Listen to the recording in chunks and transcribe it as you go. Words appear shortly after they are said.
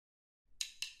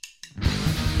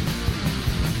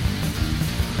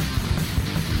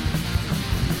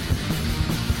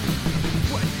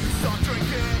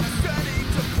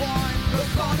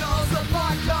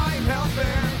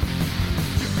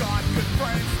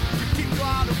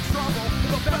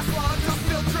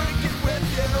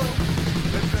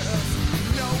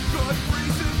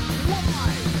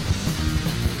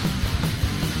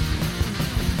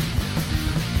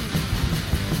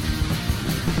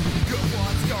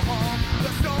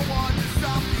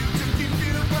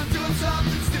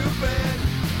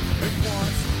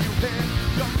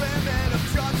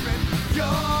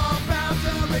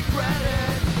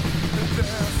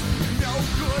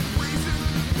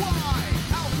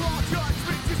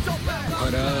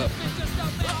What up?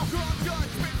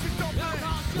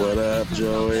 What up,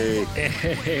 Joey?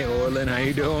 Hey, Orlynn, how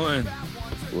you doing?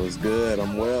 What's good?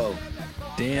 I'm well.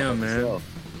 Damn, man. Yourself?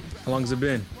 How long's it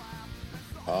been?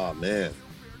 Oh, man.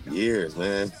 Years,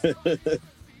 man.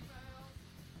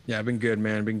 Yeah, I've been good,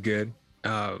 man. Been good.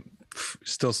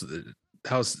 Still,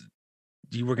 how's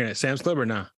you working at Sam's Club or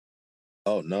not?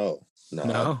 Oh, no.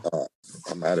 No?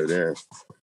 I'm out of there.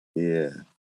 Yeah.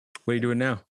 What are you doing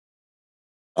now?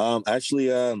 Actually,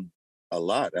 a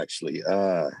lot, actually.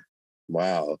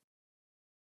 Wow.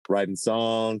 Writing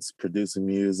songs, producing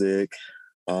music,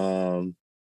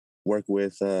 work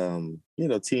with,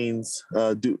 teens,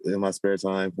 do in my spare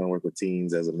time, I work with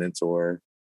teens as a mentor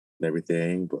and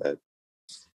everything. But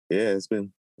yeah, it's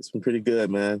been pretty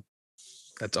good, man.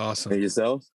 That's awesome. And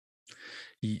yourself?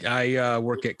 I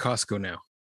work at Costco now.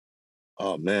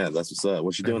 Oh man, that's what's up.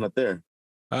 What you doing up there?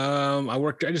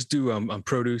 I just do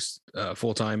produce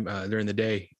full time during the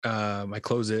day. I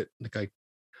close it.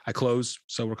 I close,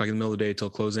 so I work like in the middle of the day till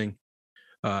closing.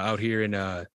 Out here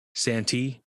in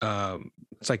Santee.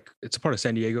 It's a part of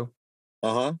San Diego.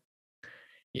 Uh-huh.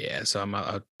 Yeah, so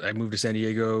I moved to San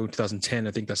Diego 2010.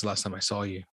 I think that's the last time I saw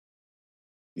you.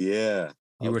 Yeah.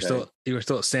 You were still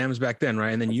at Sam's back then,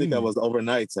 right? And then I think I was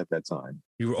overnights at that time.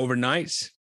 You were overnights?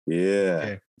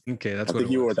 Yeah. Okay, that's I what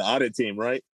think you were the audit team,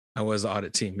 right? I was the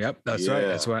audit team. Yep, that's right.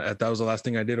 That's why that was the last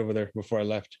thing I did over there before I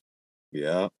left.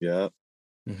 Yeah.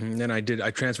 Mm-hmm. Then I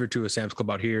transferred to a Sam's Club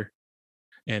out here,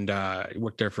 and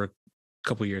worked there for a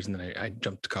couple of years, and then I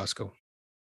jumped to Costco.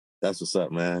 That's what's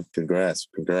up, man. Congrats.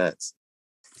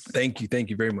 Thank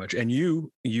you very much. And you're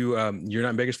not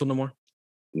in Bakersfield no more?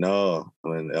 No,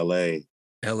 I'm in LA.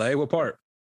 LA? What part?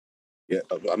 Yeah,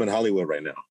 I'm in Hollywood right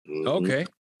now. Mm-hmm. Okay.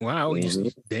 Wow. Mm-hmm.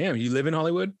 Damn, you live in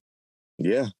Hollywood?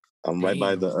 Yeah. I'm right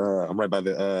by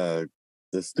the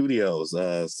studios,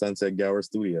 Sunset Gower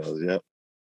Studios. Yep.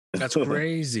 That's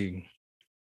crazy.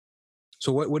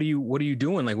 So what are you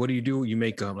doing? Like, what do you do? You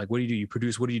make what do you do? You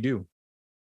produce, what do you do?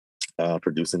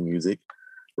 Producing music,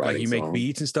 writing like you make songs.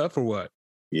 Beats and stuff, or what?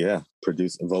 Yeah,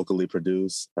 vocally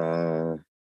produce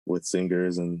with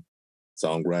singers and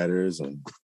songwriters, and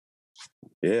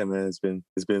yeah, man, it's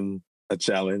been a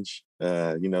challenge,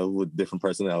 with different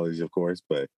personalities, of course,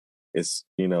 but it's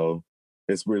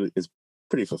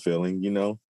pretty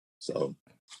fulfilling, so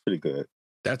pretty good.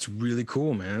 That's really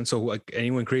cool, man. So like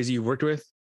anyone crazy you worked with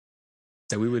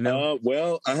that we would know?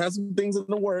 Well, I have some things in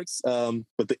the works,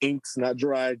 but the ink's not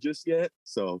dry just yet,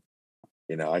 so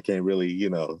I can't really,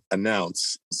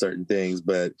 announce certain things,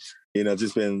 but,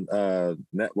 just been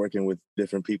networking with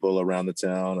different people around the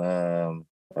town,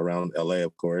 around LA,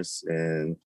 of course,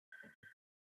 and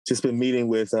just been meeting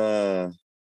with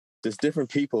just different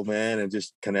people, man, and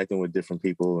just connecting with different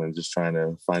people and just trying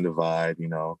to find a vibe,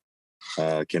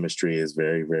 chemistry is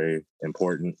very, very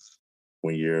important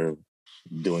when you're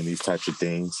doing these types of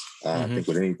things. I think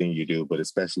with anything you do, but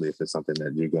especially if it's something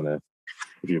that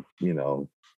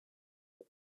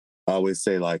I always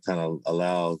say, like, kind of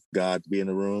allow God to be in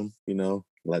the room,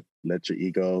 let your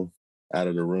ego out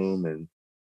of the room. And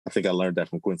I think I learned that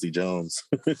from Quincy Jones.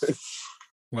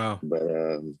 Wow. But,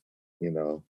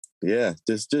 yeah,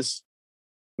 just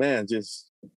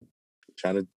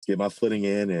trying to get my footing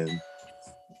in and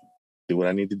do what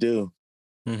I need to do.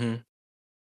 Mm-hmm.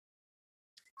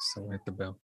 So hit the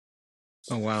bell.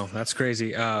 Oh, wow. That's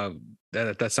crazy.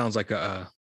 That sounds like how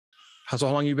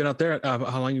long you been out there?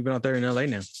 How long you been out there in LA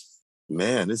now?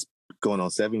 Man, it's going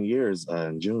on 7 years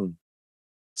in June.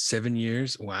 7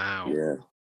 years? Wow. Yeah.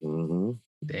 Mm-hmm.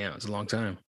 Damn, it's a long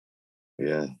time.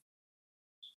 Yeah.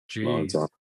 Jeez. Long time.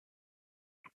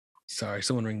 Sorry,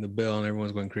 someone rang the bell and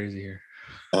everyone's going crazy here.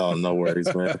 Oh, no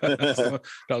worries, man.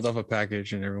 Dropped off a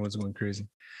package and everyone's going crazy.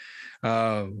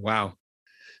 Wow.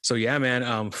 So yeah, man.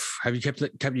 Have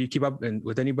you keep up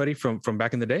with anybody from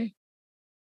back in the day?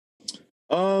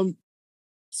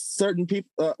 Certain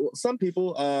people, some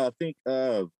people, I think,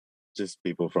 just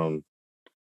people from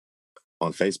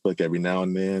on Facebook every now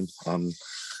and then. I'm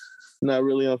not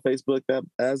really on Facebook that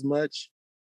as much.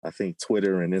 I think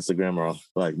Twitter and Instagram are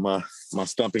like my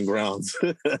stomping grounds.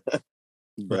 But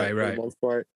right. For the most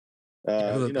part,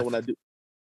 when I do,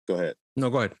 go ahead. No,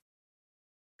 go ahead.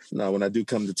 No, when I do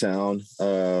come to town,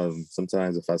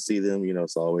 sometimes if I see them,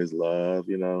 it's always love,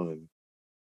 and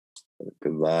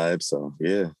good vibes. So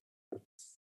yeah.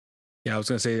 Yeah, I was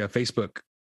gonna say Facebook.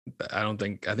 I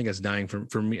think it's dying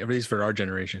for me, at least for our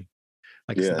generation.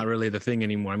 Like it's not really the thing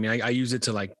anymore. I mean, I use it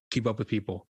to like keep up with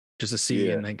people, just to see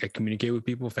and like I communicate with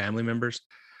people, family members.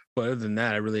 But other than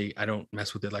that, I don't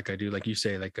mess with it like I do, like you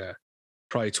say, like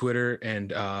probably Twitter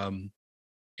and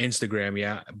Instagram,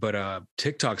 yeah. But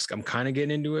TikTok's, I'm kind of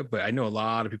getting into it, but I know a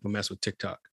lot of people mess with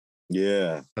TikTok.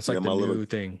 Yeah. That's like the new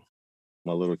thing.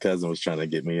 My little cousin was trying to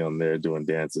get me on there doing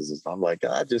dances. And I'm like,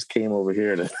 I just came over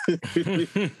here to,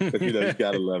 but, you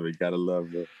gotta love it. Gotta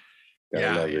love it.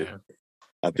 Gotta love it.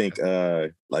 I think,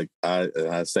 like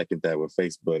I second that with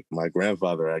Facebook. My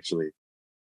grandfather actually,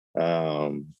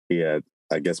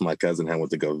 I guess my cousin had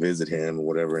went to go visit him or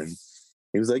whatever, and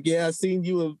he was like, "Yeah, I seen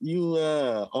you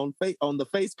on the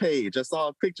face page. I saw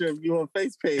a picture of you on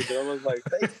face page." And I was like,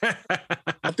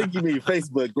 "I think you mean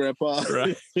Facebook, Grandpa."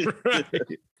 Right.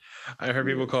 I heard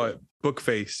people call it book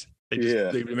face.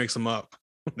 They mix them up.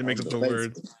 They mix up the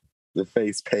words. The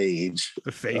face page.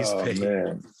 The face page.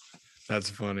 Man. That's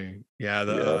funny. Yeah,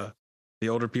 the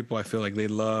older people, I feel like they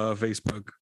love Facebook.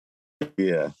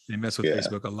 Yeah. They mess with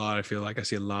Facebook a lot. I feel like I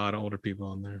see a lot of older people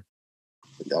on there.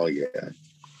 Oh yeah.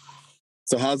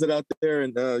 So how's it out there?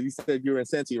 And you said you're in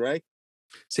Santee, right?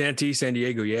 Santee, San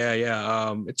Diego.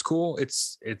 Yeah. It's cool.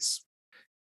 It's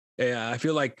I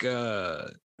feel like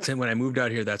when I moved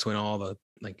out here, that's when all the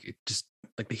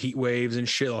the heat waves and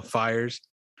shit, all fires.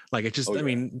 Like it just, I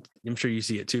mean, I'm sure you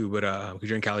see it too, but because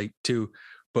you're in Cali too.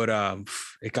 But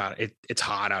it's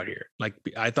hot out here. Like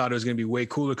I thought it was gonna be way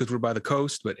cooler because we're by the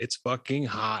coast, but it's fucking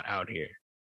hot out here.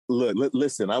 Look,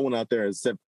 listen, I went out there in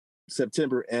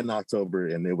September and October,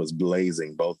 and it was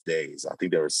blazing both days. I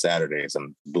think there were Saturdays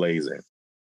and blazing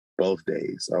both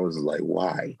days. I was like,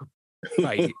 why?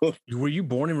 Right. Were you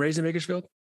born and raised in Bakersfield?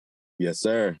 Yes,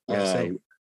 sir. Yeah, same.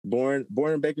 Born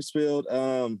in Bakersfield.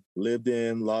 Lived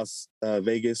in Las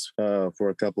Vegas for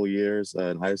a couple years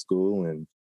in high school and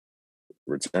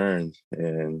returned.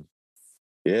 And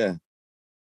yeah.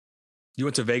 You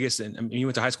went to Vegas and you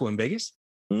went to high school in Vegas?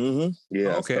 Mm-hmm.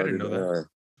 Yeah. Oh, okay, I didn't know that.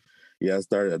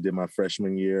 I did my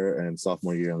freshman year and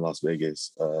sophomore year in Las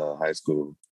Vegas high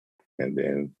school, and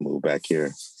then moved back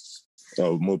here.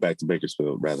 So moved back to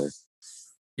Bakersfield, rather.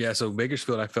 Yeah, so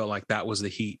Bakersfield, I felt like that was the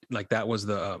heat. Like that was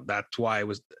that's why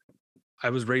I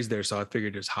was raised there, so I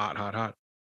figured it was hot.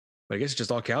 But I guess it's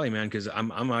just all Cali, man, because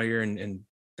I'm out here in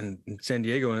San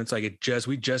Diego, and it's like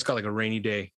we just got like a rainy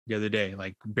day the other day,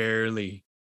 like barely.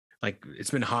 Like it's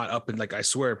been hot up and like I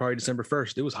swear, probably December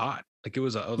 1st. It was hot. Like it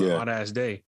was a hot ass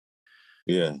day.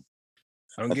 Yeah.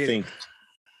 I don't get it.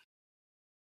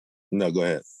 No, go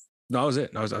ahead. No, that was it.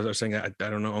 I was saying I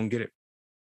don't know. I don't get it.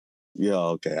 Yeah,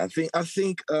 okay. I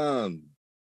think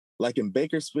like in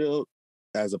Bakersfield,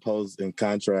 as opposed in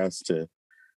contrast to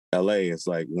LA, it's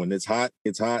like when it's hot,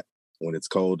 it's hot. When it's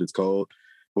cold, it's cold.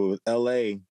 But with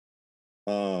LA,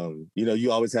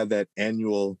 you always have that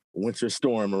annual winter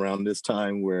storm around this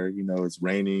time where, it's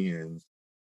raining and,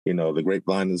 the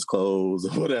grapevine is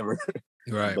closed or whatever.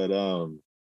 Right. But,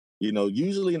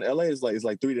 usually in LA, it's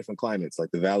like 3 different climates.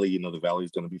 Like the valley, the valley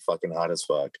is going to be fucking hot as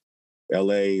fuck.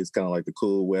 LA is kind of like the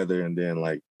cool weather. And then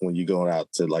like when you go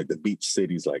out to like the beach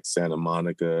cities like Santa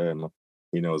Monica and,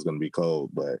 it's going to be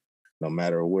cold. But no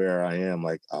matter where I am,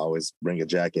 like I always bring a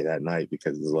jacket at night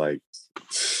because it's like,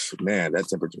 man, that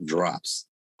temperature drops.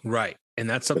 Right. And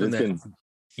that's something that's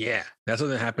something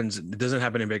that happens. It doesn't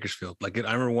happen in Bakersfield. Like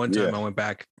I remember one time I went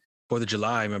back 4th of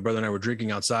July. My brother and I were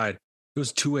drinking outside. It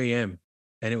was 2 a.m.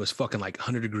 and it was fucking like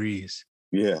 100 degrees.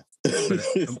 Yeah.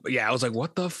 I was like,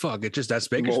 what the fuck? That's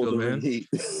Bakersfield, man.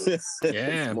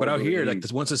 Yeah. But out here, like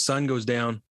once the sun goes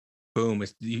down, boom,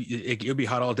 it'll be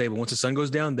hot all day. But once the sun goes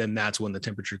down, then that's when the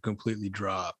temperature completely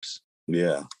drops.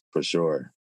 Yeah, for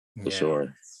sure. For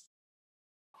sure.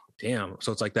 Damn.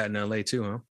 So it's like that in LA too,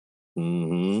 huh?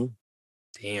 Mm-hmm.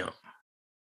 Damn.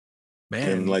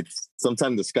 Man. And like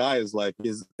sometimes the sky is like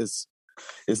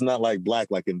it's not like black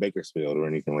like in Bakersfield or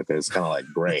anything like that. It's kind of like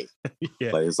gray.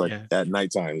 Like it's like at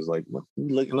nighttime. It's like what are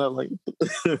you looking at like.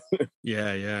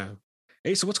 Yeah.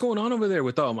 Hey, so what's going on over there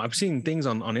with I've seen things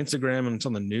on Instagram and it's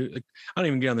on the news. Like, I don't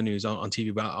even get on the news on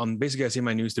TV, but basically I see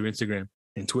my news through Instagram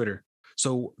and Twitter.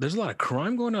 So there's a lot of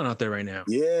crime going on out there right now.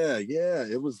 Yeah.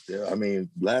 It was. I mean,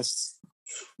 there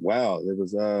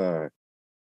was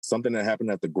something that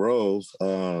happened at the Grove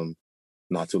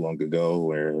not too long ago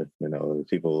where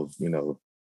people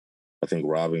I think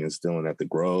robbing and stealing at the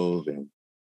Grove, and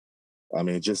I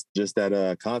mean just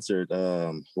that concert.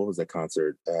 What was that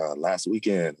concert last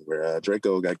weekend where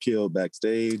Draco got killed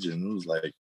backstage, and it was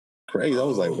like crazy. I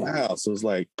was like, wow. So it's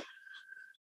like,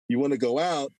 you want to go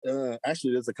out?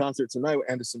 Actually, there's a concert tonight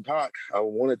with Anderson .Paak. I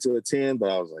wanted to attend, but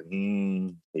I was like,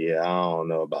 I don't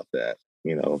know about that.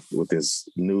 With this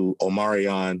new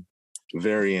Omarion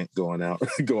variant going around.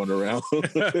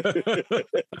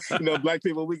 Black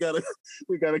people, we gotta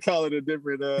call it a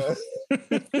different.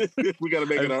 We gotta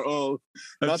make it our own.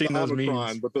 I've Not seen the those Omicron,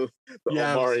 memes. but the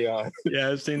Omarion. Yeah,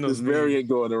 I've seen those this variant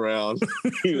going around.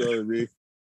 You know what I mean?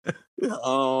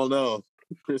 Oh no.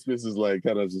 Christmas is like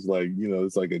kind of just like,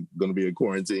 it's like going to be a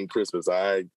quarantine Christmas.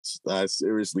 I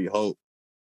seriously hope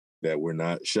that we're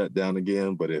not shut down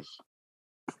again. But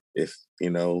if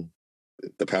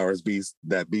the powers be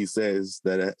says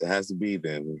that it has to be,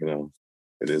 then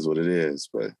it is what it is.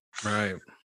 But right.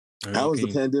 How was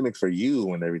the pandemic for you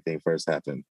when everything first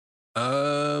happened?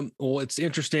 Well, it's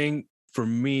interesting for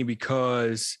me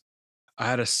because I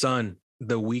had a son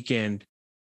the weekend.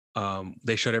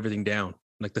 They shut everything down.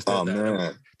 Like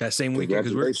that same weekend.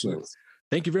 Congratulations.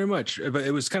 Thank you very much. But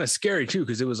it was kind of scary too,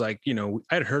 because it was like, I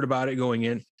had heard about it going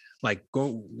in. Like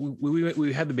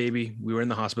we had the baby. We were in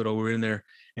the hospital. We were in there,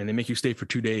 and they make you stay for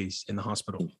 2 days in the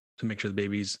hospital to make sure the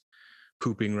baby's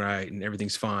pooping right and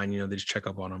everything's fine. They just check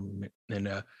up on them,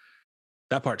 and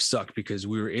that part sucked because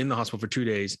we were in the hospital for 2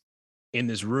 days in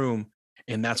this room,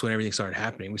 and that's when everything started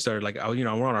happening. We started like, we're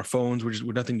on our phones,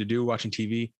 we're nothing to do, watching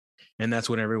TV, and that's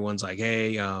when everyone's like,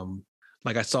 hey,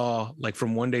 like I saw, like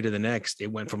from one day to the next,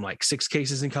 it went from like 6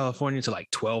 cases in California to like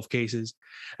 12 cases.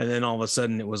 And then all of a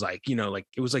sudden it was like,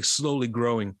 it was like slowly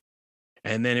growing.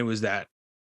 And then it was that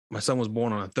my son was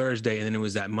born on a Thursday. And then it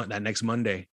was that next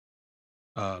Monday,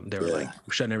 they were like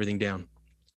shutting everything down.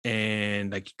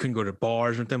 And like you couldn't go to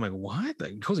bars or anything. I'm like, what?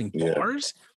 Like closing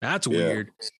bars? That's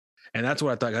weird. And that's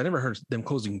what I thought. I never heard them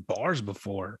closing bars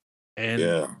before. And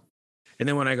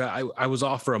then when I was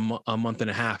off for a month and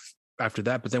a half after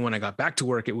that. But then when I got back to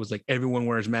work, it was like everyone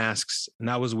wears masks, and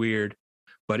that was weird.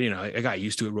 But I got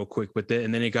used to it real quick. But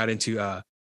then it got into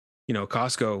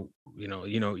Costco.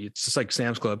 It's just like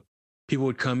Sam's Club. People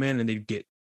would come in and they'd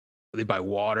buy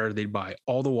water, they'd buy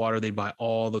all the water, they'd buy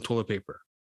all the toilet paper.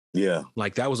 Yeah,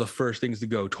 like that was the first things to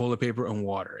go: toilet paper and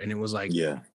water. And it was like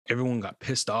everyone got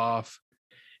pissed off.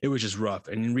 It was just rough.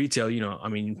 And in retail, I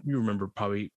mean, you remember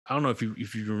probably. I don't know if you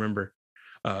remember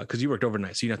because you worked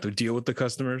overnight, so you have to deal with the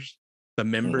customers. The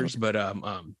members, but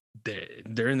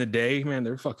during the day, man,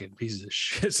 they're fucking pieces of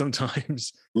shit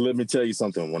sometimes. Let me tell you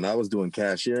something. When I was doing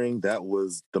cashiering, that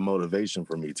was the motivation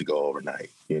for me to go overnight.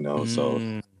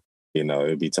 So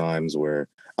it'd be times where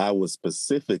I would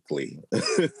specifically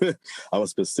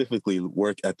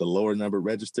work at the lower number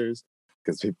registers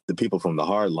because the people from the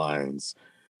hard lines,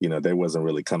 they wasn't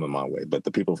really coming my way. But the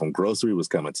people from grocery was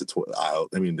coming to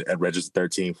at register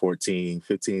 13, 14,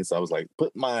 15. So I was like,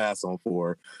 put my ass on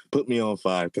 4, put me on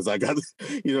 5, because I got,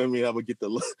 I would get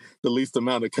the least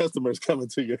amount of customers coming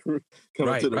to the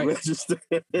register.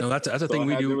 No, that's a thing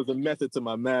we do. There was a method to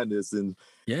my madness. And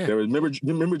there was,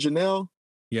 remember Janelle?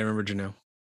 Yeah, I remember Janelle.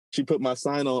 She put my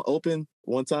sign on open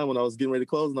one time when I was getting ready to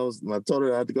close, and I told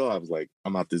her I had to go. I was like,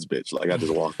 I'm out this bitch. Like, I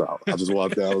just walked out. I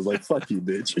was like, fuck you,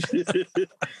 bitch.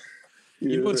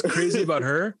 You know what's crazy about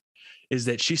her is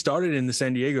that she started in the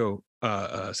San Diego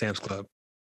Sam's Club.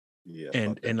 Yeah.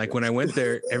 And like when I went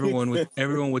there, everyone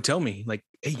would tell me like,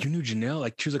 hey, you knew Janelle?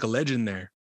 Like she was like a legend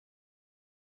there.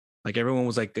 Like everyone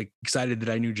was like excited that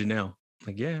I knew Janelle.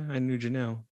 Like, yeah, I knew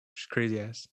Janelle. She's crazy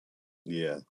ass.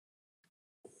 Yeah.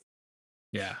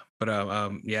 Yeah, but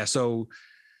so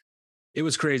it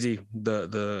was crazy.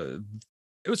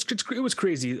 It was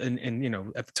crazy, and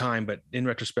at the time, but in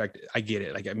retrospect, I get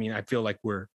it. Like, I mean, I feel like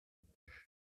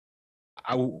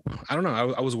I don't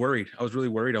know. I was worried. I was really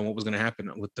worried on what was going to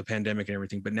happen with the pandemic and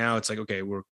everything. But now it's like, okay,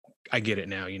 I get it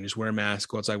now. You just wear a mask,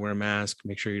 go outside, wear a mask,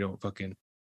 make sure you don't fucking,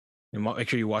 and make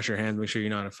sure you wash your hands, make sure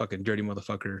you're not a fucking dirty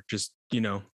motherfucker. Just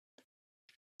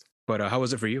But how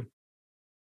was it for you?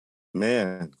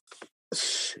 Man,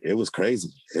 it was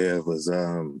crazy. It was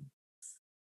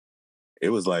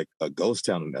like a ghost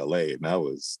town in LA, and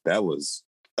that was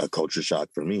a culture shock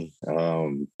for me.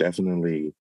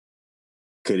 Definitely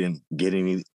couldn't get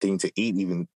anything to eat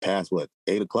even past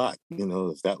 8 o'clock.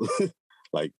 If that was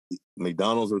like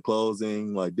McDonald's were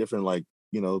closing, like different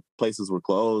places were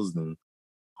closed, and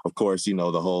of course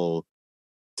the whole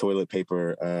toilet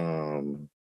paper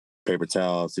paper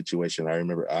towel situation. I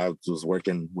remember I was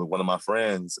working with one of my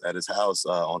friends at his house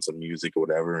on some music or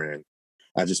whatever, and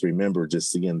I just remember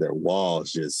just seeing their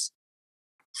walls just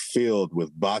filled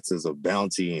with boxes of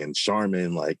Bounty and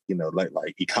Charmin, like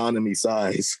economy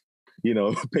size,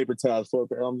 paper towels.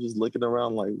 I'm just looking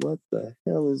around like, what the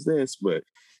hell is this? But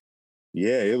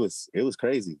yeah, it was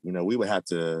crazy. We would have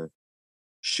to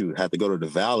go to the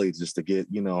valley just to get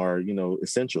our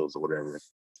essentials or whatever,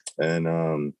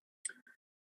 and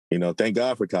thank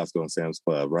God for Costco and Sam's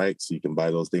Club, right? So you can buy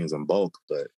those things in bulk.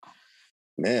 But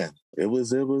man, it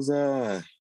was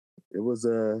it was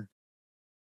an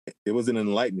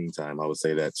enlightening time. I would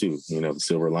say that too. The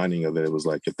silver lining of it was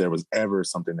like, if there was ever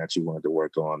something that you wanted to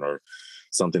work on or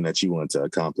something that you wanted to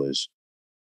accomplish,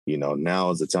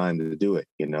 now is the time to do it.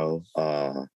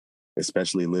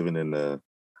 Especially living in a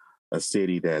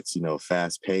city that's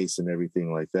fast paced and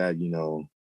everything like that.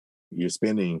 You're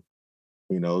spending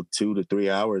 2 to 3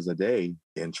 hours a day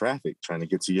in traffic trying to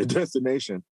get to your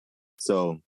destination.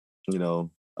 So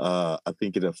I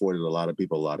think it afforded a lot of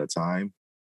people a lot of time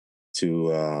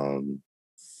to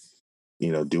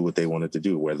do what they wanted to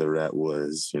do, whether that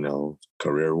was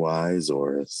career wise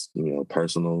or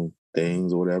personal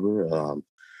things or whatever.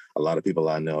 A lot of people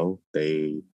I know,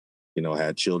 they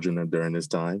had children during this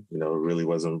time. It really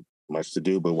wasn't much to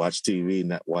do but watch TV,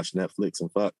 watch Netflix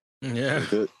and fuck. Yeah.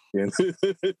 And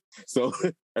so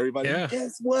everybody,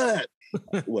 guess what?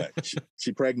 What?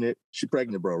 She pregnant? She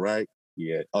pregnant, bro? Right?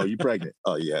 Yeah. Oh, you pregnant?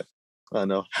 Oh, yeah. I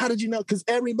know. How did you know? Because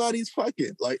everybody's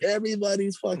fucking. Like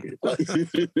everybody's fucking.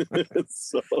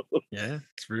 So yeah,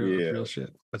 it's real. Yeah. It's real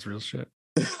shit. That's real shit.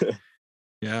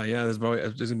 Yeah. There's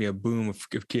gonna be a boom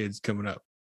of kids coming up.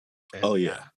 And, oh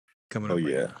yeah, coming up. Oh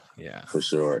yeah, yeah, for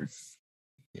sure.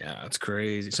 Yeah, it's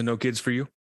crazy. So no kids for you?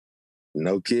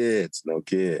 No kids.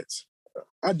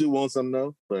 I do want some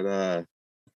though, but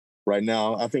right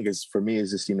now I think it's for me.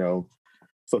 It's just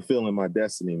fulfilling my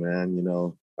destiny, man.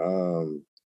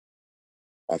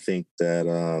 I think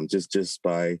that just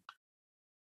by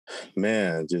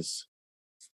just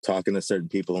talking to certain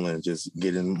people and just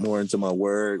getting more into my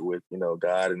word with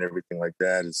God and everything like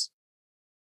that is,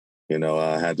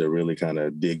 I had to really kind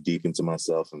of dig deep into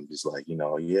myself and just like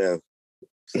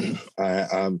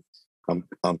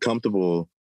I'm comfortable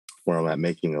where I'm at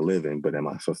making a living, but am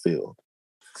I fulfilled?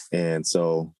 And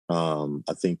so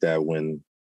I think that when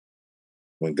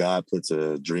God puts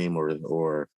a dream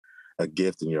or a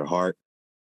gift in your heart,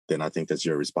 then I think that's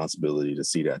your responsibility to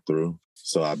see that through.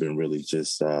 So I've been really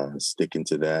just sticking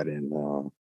to that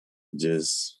and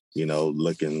just,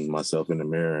 looking myself in the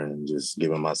mirror and just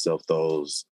giving myself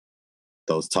those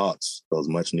talks, those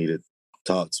much needed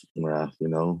talks where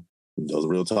those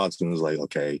real talks. And it's like,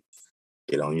 okay,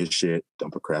 get on your shit.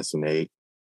 Don't procrastinate.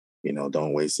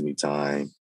 Don't waste any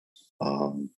time.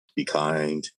 Be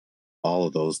kind. All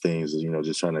of those things,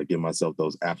 just trying to give myself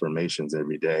those affirmations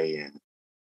every day and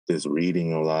just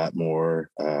reading a lot more.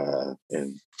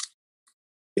 And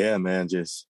yeah, man,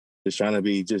 just trying to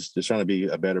be trying to be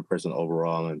a better person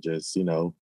overall and just,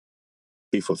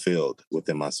 be fulfilled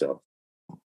within myself.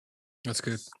 That's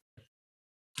good.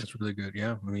 That's really good.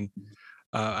 Yeah. I mean,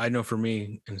 I know for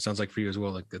me, and it sounds like for you as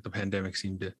well, like the pandemic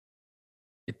seemed to,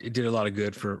 it did a lot of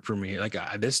good for me. Like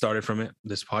this started from it,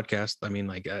 this podcast. I mean,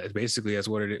 like basically that's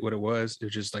what it was. It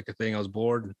was just like a thing. I was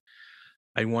bored and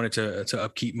I wanted to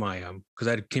upkeep my, cause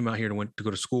I came out here to went to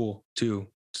go to school to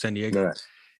San Diego. Right.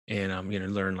 And,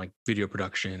 learn like video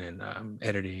production and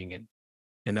editing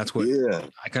and that's what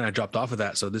I kind of dropped off of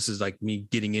that. So this is like me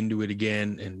getting into it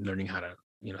again and learning how to,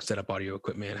 set up audio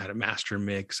equipment, how to master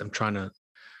mix. I'm trying to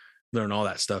learn all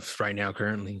that stuff right now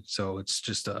currently. So it's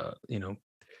just,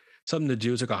 something to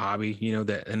do. It's like a hobby,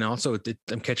 that, and also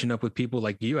I'm catching up with people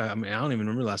like you. I mean, I don't even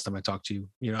remember the last time I talked to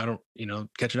you, I don't,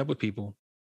 catching up with people.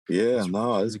 Yeah, it's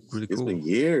really cool. It's been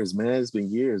years, man. It's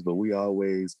been years, but we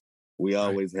always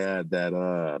had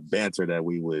that banter that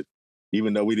we would,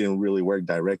 even though we didn't really work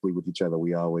directly with each other,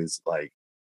 we always like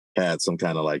had some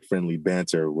kind of like friendly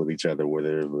banter with each other,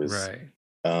 whether it was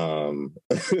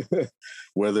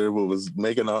whether it was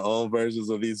making our own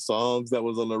versions of these songs that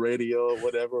was on the radio or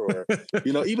whatever, or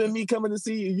even me coming to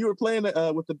see you. You were playing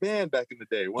with the band back in the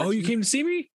day. Oh, you came to see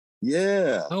me?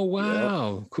 Yeah. Oh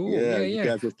wow, yeah. Cool. Yeah, you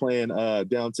guys were playing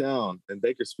downtown in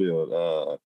Bakersfield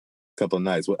a couple of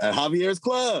nights at Javier's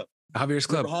Club. Javier's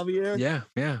Club. Javier?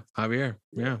 Yeah, Javier.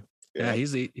 Yeah.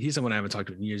 He's someone I haven't talked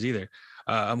to in years either.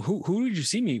 Who did you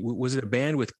see me? Was it a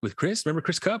band with Chris? Remember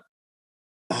Chris Cup?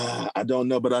 I don't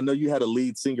know, but I know you had a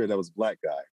lead singer that was a black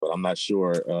guy, but I'm not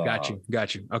sure. Got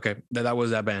you. Okay, that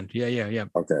was that band. Yeah.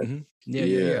 Okay. Mm-hmm.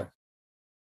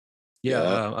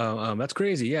 Yeah. That's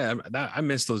crazy. Yeah, I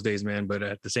miss those days, man. But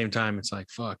at the same time, it's like,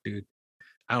 fuck, dude.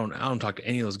 I don't talk to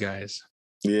any of those guys.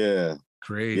 Yeah.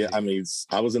 Crazy. Yeah, I mean,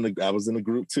 I was in the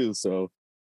group too, so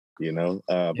but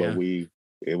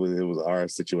it was our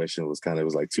situation was kind of, it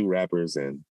was like 2 rappers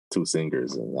and 2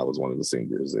 singers, and I was one of the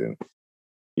singers, and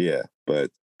yeah, but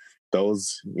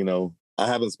those, I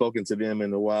haven't spoken to them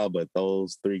in a while, but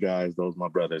those 3 guys, those my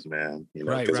brothers, man.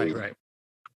 Right.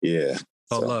 Yeah. It's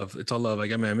all love. It's all love.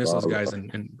 Like, I mean, I miss those guys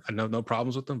and I know no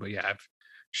problems with them, but yeah,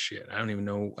 I don't even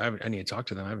know. I need to talk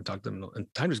to them. I haven't talked to them. And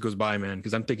time just goes by, man.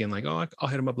 Cause I'm thinking like, oh, I'll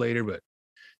hit them up later, but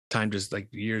time just like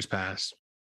years pass.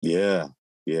 Yeah.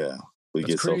 Yeah. We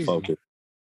That's get so crazy. focused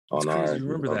That's on crazy. our You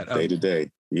remember that day to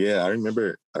day. Yeah, I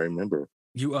remember.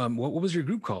 You what was your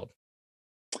group called?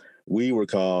 We were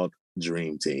called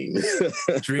Dream Team.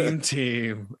 Dream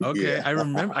Team. Okay, Yeah. I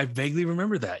remember. I vaguely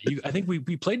remember that. I think we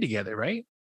played together, right?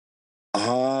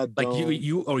 Like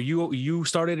you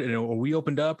started it, or we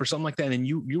opened up or something like that, and then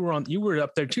you were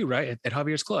up there too, right? At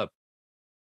Javier's club.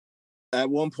 At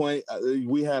one point,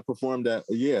 we had performed at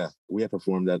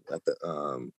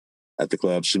at the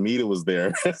club. Shamita was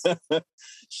there.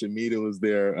 Shamita was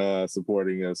there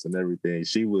supporting us and everything.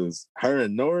 Her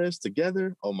and Norris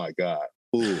together. Oh my God.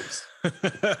 Fools.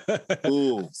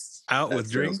 Fools. Out with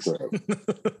drinks.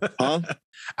 Huh?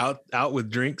 Out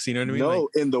with drinks, you know what I mean? No,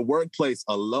 like, in the workplace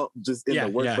alone. Just in the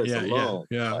workplace alone.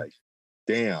 Yeah. Like,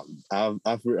 damn. I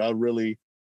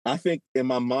think in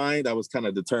my mind I was kind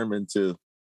of determined to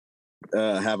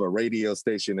have a radio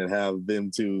station and have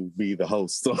them to be the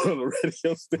hosts on the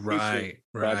radio station. Right.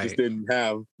 I just didn't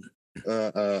have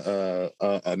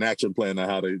an action plan on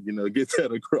how to, get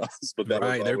that across. But that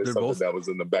was always something that was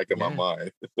in the back of my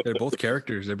mind. They're both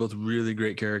characters. They're both really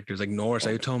great characters. Like Norris,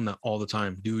 I tell him that all the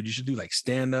time, dude. You should do like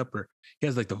stand up, or he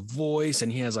has like the voice,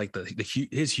 and he has like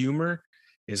his humor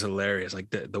is hilarious. Like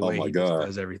the way he just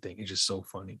does everything is just so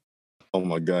funny. Oh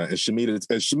my God. And Shamita's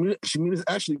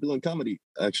actually doing comedy.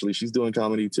 Actually, she's doing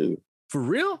comedy too. For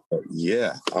real?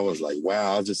 Yeah. I was like,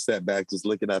 wow. I just sat back, just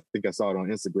looking. I think I saw it on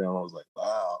Instagram. I was like,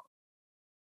 wow.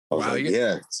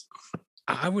 Yes.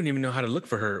 I wouldn't even know how to look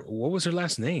for her. What was her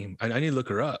last name? I need to look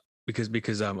her up because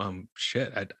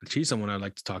shit. She's someone I'd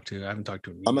like to talk to. I haven't talked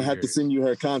to her. I'm gonna have to send you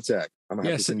her contact.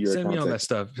 Send me all that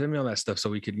stuff. Send me all that stuff so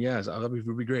we could. Yeah, that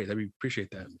would be great.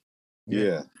 Appreciate that.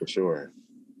 Yeah, for sure.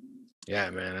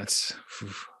 Yeah, man, there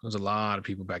was a lot of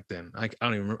people back then. I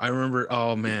don't even remember. I remember.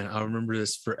 Oh man, I remember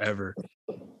this forever,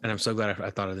 and I'm so glad I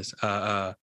thought of this.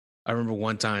 I remember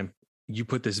one time you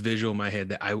put this visual in my head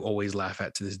that I always laugh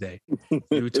at to this day.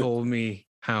 You told me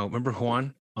how. Remember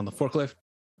Juan on the forklift?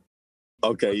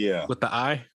 Okay, yeah. With the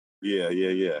eye. Yeah.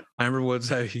 I remember one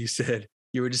time you said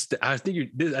you were just. I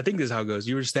think this is how it goes.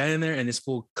 You were standing there, and this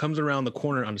fool comes around the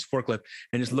corner on his forklift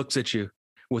and just looks at you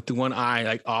with the one eye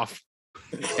like off.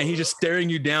 And he's just staring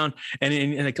you down, and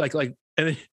then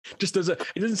just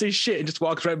he doesn't say shit and just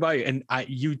walks right by you. And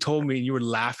you told me, you were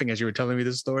laughing as you were telling me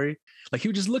this story. Like he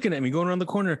was just looking at me going around the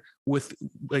corner with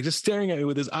like just staring at me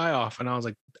with his eye off. And I was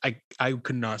like, I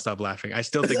could not stop laughing. I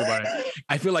still think about it.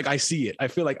 I feel like I see it. I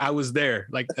feel like I was there.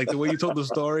 Like the way you told the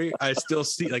story, I still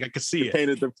see, like I could see it.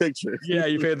 Painted the picture. Yeah,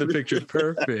 you painted the picture.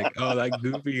 Perfect. Oh, that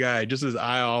goofy guy, just his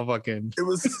eye all fucking. It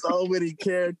was so many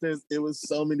characters.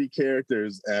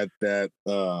 At that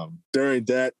during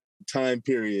that time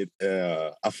period.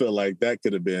 I feel like that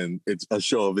could have been a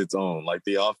show of its own. Like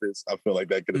The Office, I feel like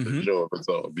that could have been a show of its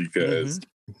own because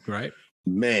right,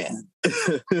 man.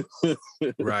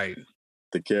 Right.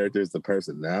 The characters, the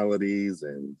personalities,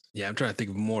 and yeah, I'm trying to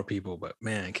think of more people, but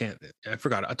man, I totally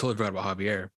forgot about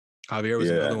Javier. Javier was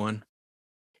another one.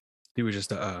 He was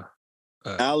just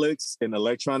Alex in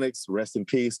electronics, rest in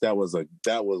peace. That was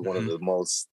one of the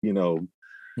most,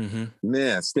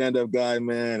 man, stand-up guy,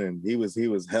 man, and he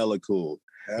was hella cool.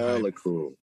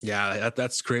 Cool. Yeah,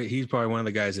 that's great. He's probably one of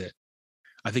the guys that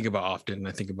I think about often.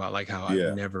 I think about like how I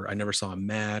never saw him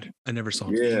mad. I never saw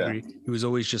him angry. He was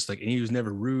always just like, and he was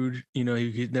never rude. You know,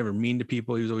 he's never mean to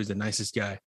people. He was always the nicest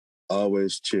guy.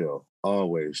 Always chill.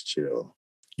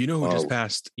 You know who just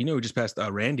passed?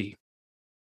 Randy.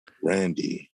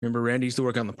 Randy. Remember Randy used to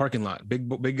work out in the parking lot.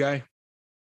 Big guy.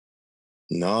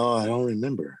 No, I don't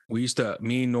remember.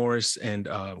 Me, Norris, and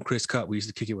Chris Cutt, we used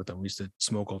to kick it with him. We used to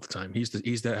smoke all the time. He used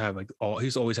to have he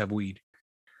used to always have weed.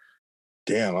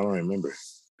 Damn, I don't remember.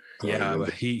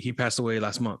 But he passed away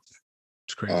last month.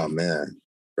 It's crazy. Oh man.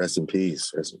 Rest in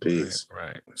peace.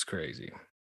 Right. It's crazy.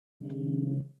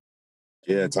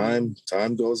 Yeah, time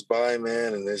goes by,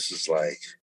 man, and it's just like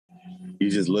you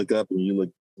just look up and you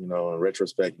look, in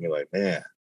retrospect, and you're like, man,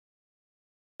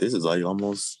 this is like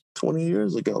almost 20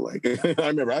 years ago. Like I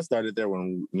remember I started there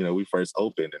when we first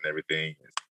opened and everything.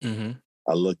 Mm-hmm.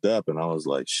 I looked up and I was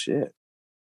like, shit.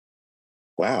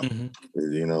 Wow.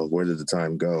 Mm-hmm. Where did the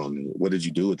time go? I mean, what did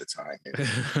you do with the time?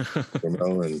 And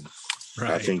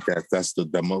right. I think that's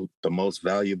the most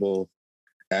valuable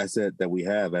asset that we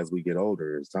have as we get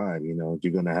older is time. You're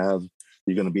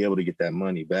gonna be able to get that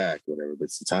money back, whatever, but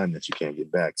it's the time that you can't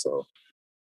get back. So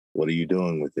what are you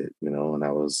doing with it? And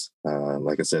I was,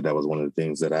 like I said, that was one of the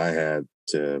things that I had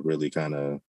to really kind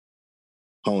of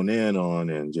hone in on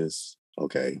and just,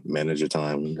 manage your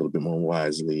time a little bit more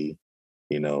wisely,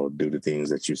 do the things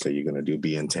that you say you're going to do,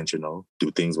 be intentional, do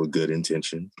things with good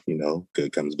intention,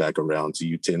 good comes back around to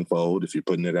you tenfold if you're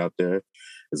putting it out there.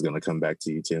 is going to come back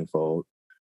to you tenfold.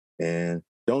 And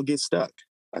don't get stuck.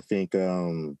 I think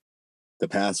the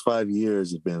past 5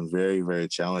 years have been very, very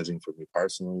challenging for me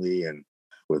personally and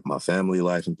with my family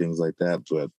life and things like that.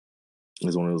 But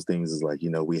it's one of those things is like,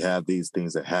 we have these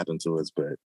things that happen to us,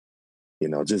 but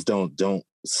just don't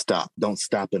stop. Don't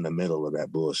stop in the middle of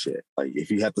that bullshit. Like if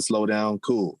you have to slow down,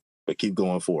 cool, but keep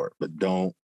going forward. But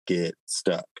don't get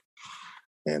stuck.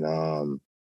 And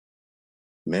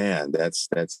man, that's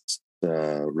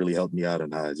really helped me out.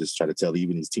 And I just try to tell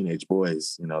even these teenage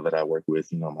boys, that I work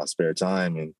with, my spare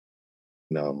time. And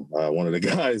one of the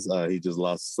guys, he just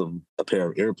lost a pair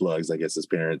of earplugs. I guess his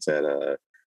parents had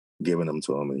given them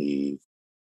to him, and he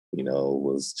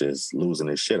was just losing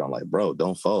his shit. I'm like, bro,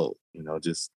 don't fold.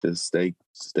 Just stay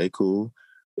cool.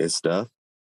 It's stuff.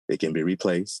 It can be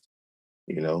replaced,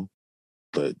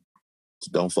 but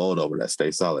don't fold over that.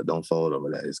 Stay solid. Don't fold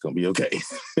over that. It's gonna be okay.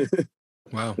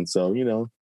 Wow. And so,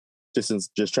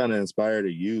 just trying to inspire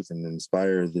the youth and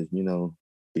inspire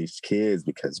these kids,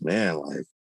 because man, like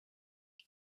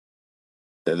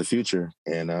they're the future.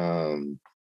 And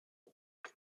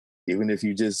even if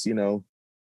you just, even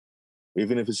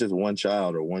if it's just one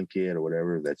child or one kid or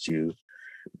whatever that you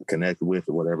connect with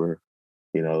or whatever,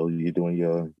 you're doing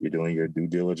your due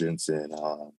diligence and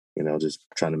just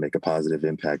trying to make a positive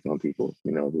impact on people.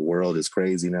 The world is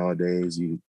crazy nowadays.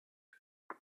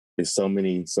 There's so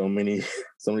many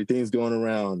things going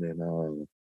around, and I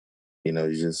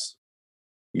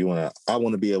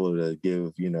want to be able to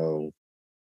give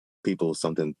people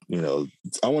something.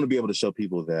 I want to be able to show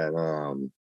people that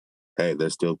hey,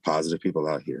 there's still positive people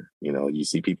out here. You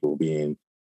see people being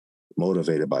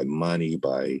motivated by money,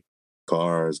 by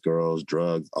cars, girls,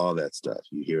 drugs, all that stuff.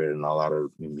 You hear it in a lot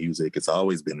of music. It's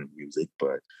always been in music,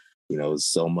 but it's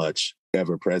so much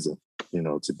ever present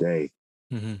today.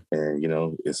 Mm-hmm.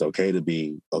 And it's okay to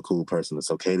be a cool person.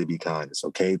 It's okay to be kind. It's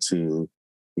okay to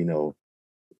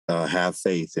have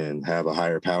faith and have a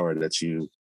higher power that you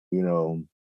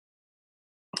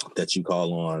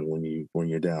call on when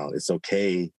you're down. It's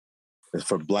okay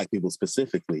for Black people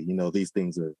specifically. These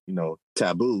things are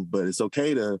taboo, but it's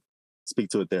okay to speak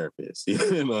to a therapist.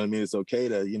 You know what I mean? It's okay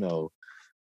to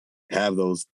have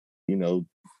those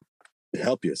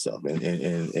help yourself,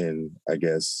 and I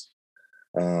guess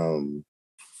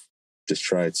just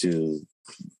try to,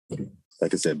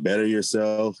 like I said, better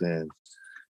yourself, and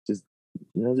just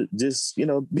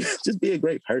just be a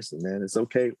great person, man. It's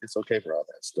okay for all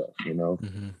that stuff.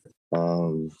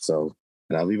 Mm-hmm. So,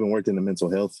 and I've even worked in the mental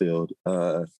health field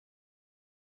in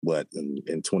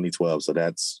 2012. So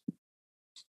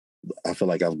I feel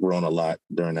like I've grown a lot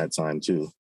during that time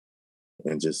too,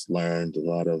 and just learned a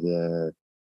lot of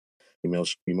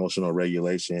emotional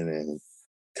regulation, and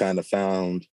kind of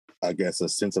found, I guess, a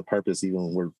sense of purpose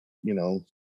even when we're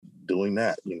doing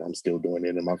that. I'm still doing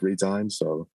it in my free time.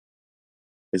 So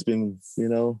it's been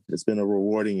a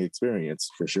rewarding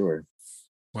experience for sure.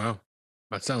 Wow.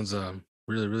 That sounds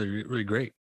really, really, really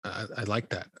great. I like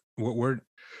that. Where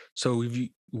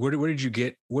did you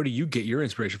get your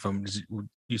inspiration from?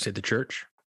 You said the church?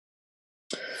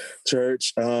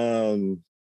 Church, man,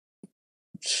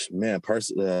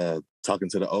 talking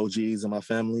to the OGs in my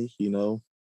family,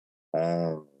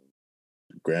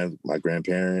 my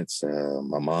grandparents,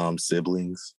 my mom's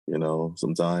siblings,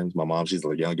 sometimes my mom, she's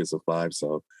the youngest of 5.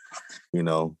 So,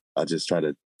 I just try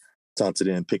to talk to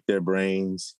them, pick their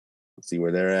brains, see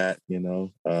where they're at,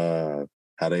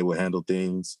 how they would handle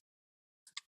things.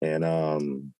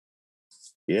 And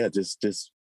yeah,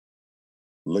 just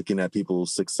looking at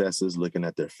people's successes, looking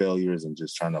at their failures, and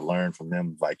just trying to learn from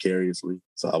them vicariously.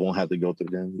 So I won't have to go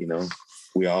through them.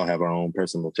 We all have our own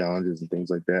personal challenges and things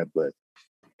like that, but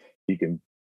you can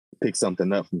pick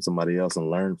something up from somebody else and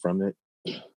learn from it.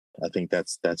 I think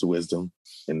that's wisdom,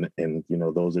 and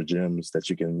those are gems that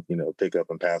you can pick up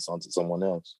and pass on to someone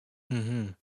else. Mm-hmm.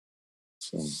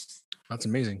 So that's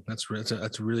amazing. That's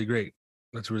really great.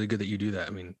 That's really good that you do that.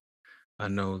 I mean, I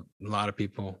know a lot of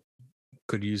people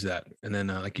could use that. And then,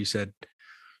 like you said,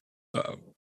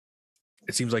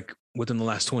 it seems like within the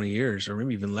last 20 years, or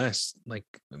maybe even less, like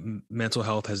mental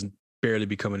health has barely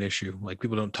become an issue. Like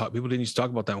people didn't used to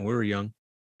talk about that when we were young.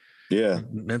 Yeah.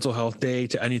 Mental health day.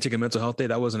 I need to take a mental health day.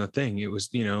 That wasn't a thing. It was,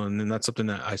 and then that's something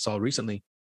that I saw recently.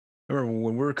 I remember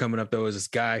when we were coming up, there was this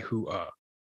guy who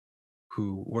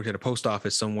worked at a post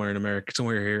office somewhere in America,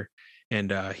 somewhere here.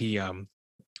 And he ran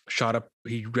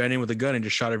in with a gun and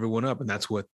just shot everyone up. And that's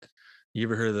what, you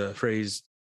ever heard the phrase,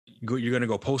 you're going to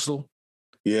go postal?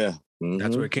 Yeah. Mm-hmm.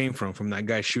 That's where it came from that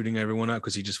guy shooting everyone up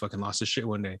because he just fucking lost his shit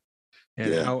one day.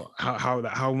 And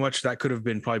how much that could have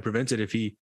been probably prevented if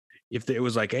it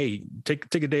was like, hey,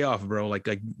 take a day off, bro. Like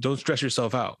don't stress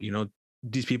yourself out.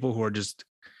 these people who are just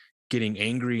getting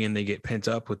angry and they get pent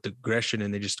up with aggression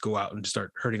and they just go out and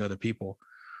start hurting other people.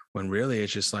 When really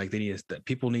it's just like that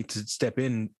people need to step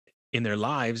in their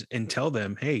lives and tell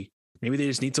them, hey, maybe they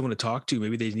just need someone to talk to.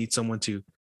 Maybe they need someone to,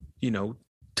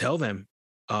 tell them,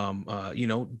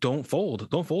 don't fold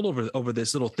over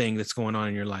this little thing that's going on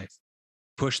in your life.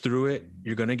 Push through it.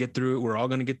 You're going to get through it. We're all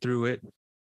going to get through it.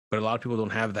 But a lot of people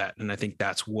don't have that. And I think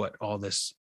that's what all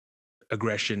this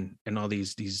aggression and all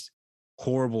these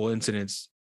horrible incidents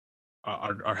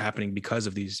are happening because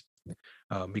of these,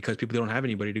 because people don't have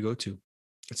anybody to go to.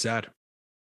 It's sad.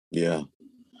 Yeah.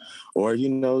 Or,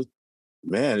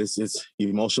 man, it's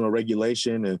emotional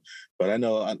regulation. But I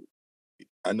know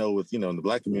with, in the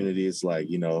Black community, it's like,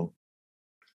 you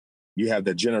have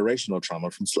that generational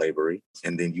trauma from slavery.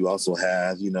 And then you also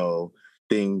have,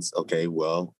 things, okay,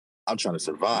 well, I'm trying to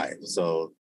survive.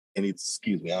 So,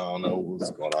 excuse me, I don't know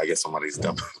what's going on. I guess somebody's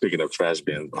picking up trash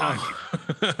bins.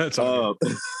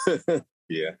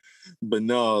 Yeah. But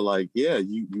no, like, yeah,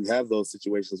 you have those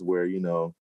situations where,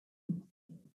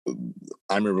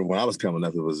 I remember when I was coming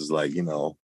up, it was just like,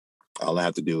 all I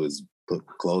have to do is put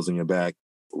clothes on your back,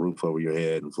 roof over your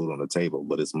head, and food on the table.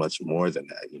 But it's much more than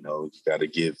that. You got to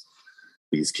give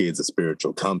these kids a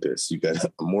spiritual compass. You got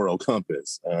a moral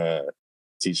compass.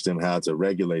 Teach them how to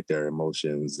regulate their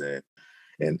emotions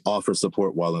and offer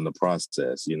support while in the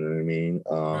process. You know what I mean?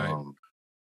 Right.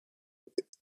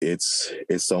 It's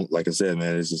so, like I said,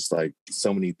 man, it's just like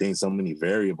so many things, so many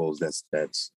variables that's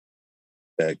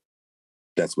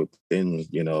within,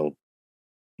 you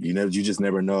just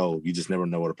never know. You just never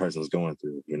know what a person's going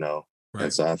through, Right.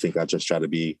 And so I think I just try to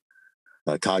be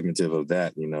cognitive of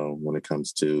that, when it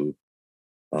comes to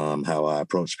how I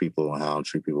approach people and how I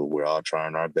treat people. We're all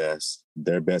trying our best.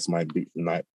 Their best might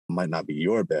not be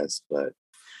your best, but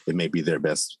it may be their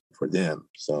best for them.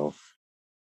 So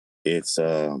it's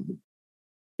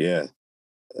yeah,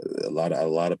 a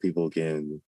lot of people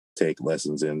can take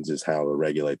lessons in just how to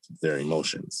regulate their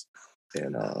emotions,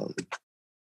 and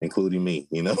including me,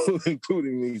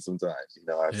 including me sometimes.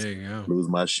 I lose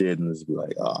my shit and just be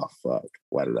like, oh fuck,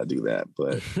 why did I do that?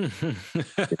 But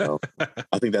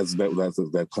I think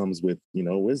that comes with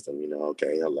wisdom.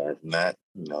 Okay, I learned from that.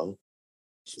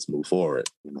 Just move forward.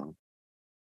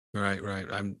 Right.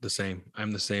 I'm the same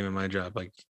in my job.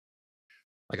 Like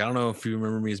I don't know if you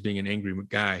remember me as being an angry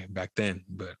guy back then,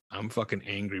 but I'm fucking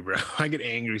angry, bro. I get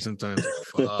angry sometimes.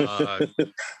 Fuck.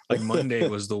 Like Monday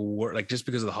was the worst. Like just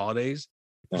because of the holidays,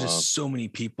 there's just so many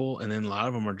people, and then a lot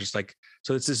of them are just like.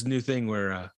 So it's this new thing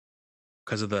where,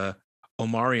 because of the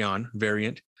Omarion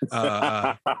variant,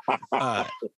 now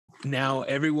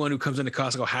everyone who comes into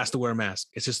Costco has to wear a mask.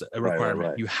 It's just a requirement.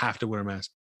 Right. You have to wear a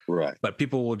mask. Right. But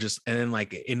people will just, and then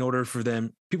like in order for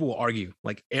them, people will argue.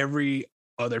 Like every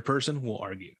other person will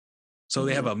argue. So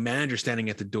they have a manager standing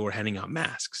at the door handing out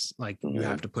masks. Like you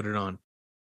have to put it on,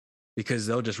 because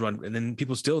they'll just run. And then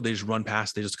people they just run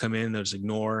past. They just come in, they'll just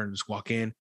ignore and just walk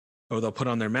in, or they'll put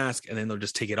on their mask and then they'll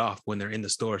just take it off when they're in the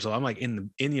store. So I'm like I'm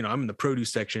in the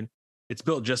produce section. It's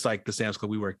built just like the Sam's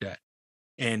Club we worked at.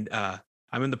 And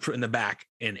I'm in the back,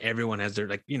 and everyone has their,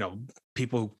 like,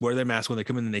 people wear their mask when they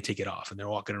come in and they take it off and they're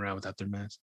walking around without their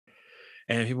mask.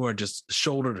 And people are just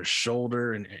shoulder to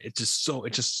shoulder, and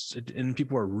and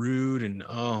people are rude, and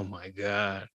oh my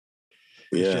God.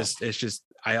 Yeah. It's just,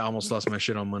 I almost lost my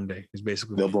shit on Monday. It's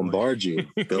basically they'll bombard you.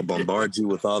 They'll bombard you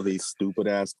with all these stupid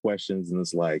ass questions, and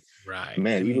it's like, right,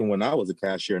 man. Even when I was a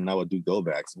cashier and I would do go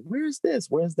backs, where's this?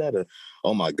 Where's that?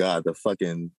 Oh my God, it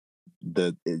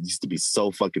used to be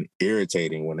so fucking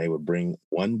irritating when they would bring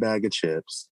one bag of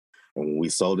chips, and when we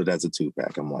sold it as a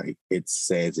 2-pack, I'm like, it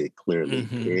says it clearly.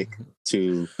 Pick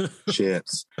 2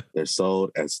 chips. They're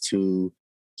sold as 2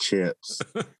 chips.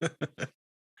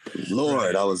 Lord,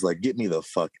 right. I was like, get me the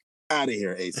fuck out of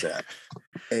here ASAP.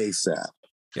 ASAP.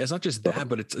 Yeah, it's not just that,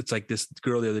 but it's like this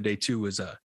girl the other day too was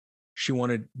she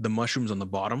wanted the mushrooms on the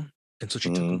bottom, and so she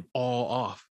took them all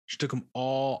off. She took them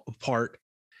all apart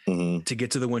to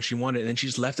get to the one she wanted, and then she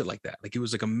just left it like that. Like it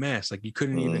was like a mess. Like you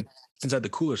couldn't even, it's inside the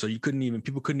cooler, so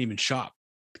people couldn't even shop,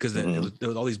 because there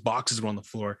was all these boxes were on the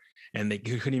floor, and they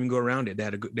couldn't even go around it.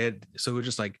 So it was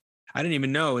just like, I didn't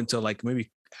even know until like maybe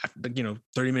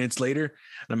 30 minutes later, and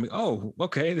I'm like, oh,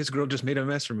 okay, this girl just made a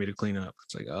mess for me to clean up.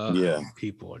 It's like, oh,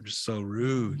 people are just so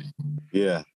rude.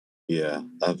 Yeah.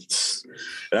 That's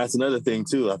another thing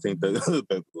too. I think that with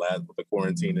the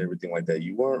quarantine and everything like that,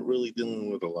 you weren't really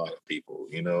dealing with a lot of people,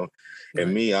 And right.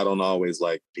 Me, I don't always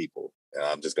like people.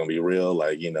 I'm just gonna be real,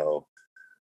 like,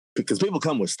 because people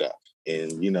come with stuff,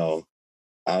 and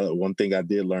one thing I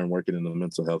did learn working in the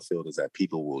mental health field is that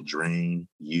people will drain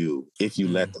you if you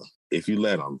let them.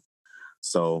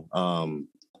 So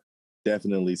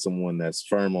definitely someone that's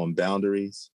firm on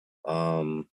boundaries.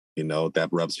 You know, that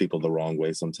rubs people the wrong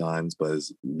way sometimes, but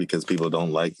it's because people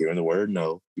don't like hearing the word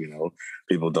no. You know,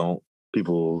 people don't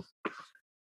people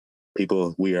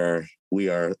we are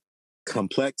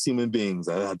complex human beings.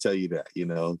 I'll tell you that. You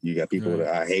know, you got people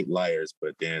that I hate liars,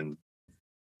 but then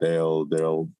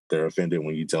they're offended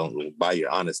when you tell them by your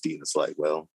honesty, and it's like,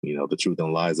 well, you know, the truth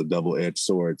and lies a double-edged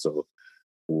sword. So,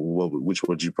 which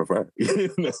would you prefer?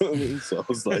 You know what I mean? So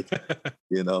it's like,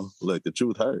 you know, look, the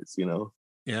truth hurts. You know,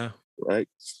 yeah, right?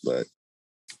 But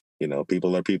you know,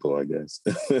 people are people, I guess.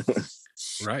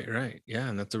 right, yeah,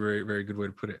 and that's a very, very good way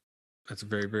to put it. That's a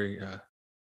very, very,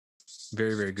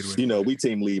 very, very good way. You know, we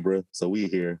team Libra, so we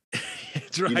here.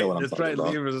 That's right. You know what I'm that's talking right.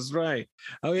 about. Libras. That's right.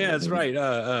 Oh yeah, that's right.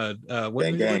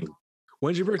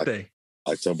 When's your birthday?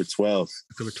 October 12th.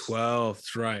 October 12th.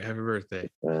 That's right. Happy birthday.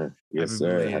 Yes,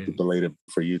 sir. Happy belated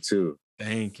for you too.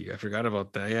 Thank you. I forgot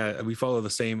about that. Yeah, we follow the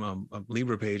same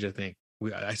Libra page, I think.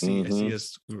 I see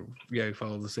us. Yeah, we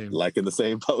follow the same. Liking the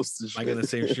same posts. Liking the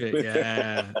same shit.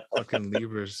 Yeah. Fucking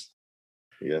Libras.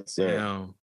 Yes, sir.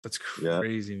 Damn. That's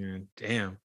crazy, man.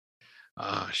 Damn.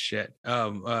 Ah, shit.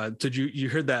 Did you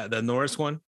heard the Norris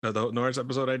one? The Norris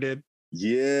episode I did?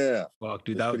 Yeah. Fuck,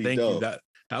 dude. Thank you.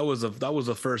 That was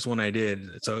the first one I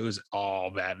did. So it was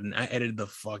all bad. And I edited the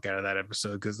fuck out of that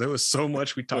episode because there was so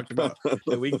much we talked about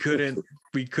that we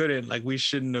couldn't, like, we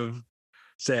shouldn't have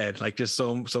said, like, just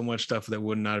so much stuff that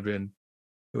would not have been,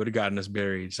 it would have gotten us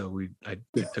buried. So I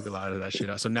took a lot of that shit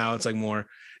out. So now it's like more,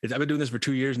 I've been doing this for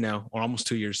 2 years now, or almost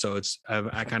 2 years. So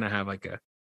I kind of have like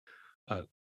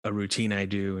a routine I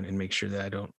do and make sure that I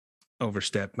don't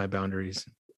overstep my boundaries.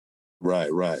 Right.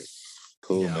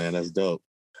 Cool, man. That's dope.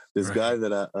 This guy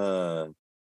that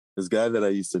I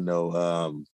used to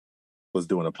know was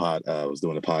doing a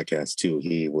podcast too.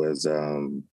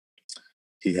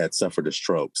 He had suffered a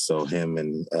stroke. So him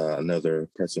and another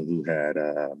person who had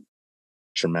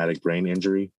traumatic brain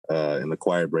injury and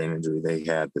acquired brain injury, they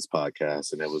had this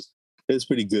podcast, and it was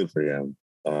pretty good for him.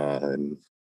 And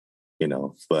you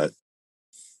know, but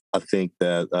I think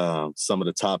that some of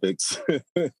the topics,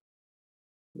 you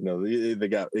know,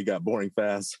 it got boring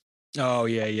fast. Oh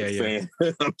yeah.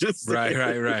 I'm just saying.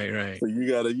 Right. So you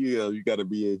gotta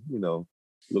be, you know,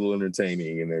 a little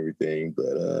entertaining and everything.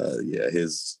 But yeah,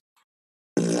 his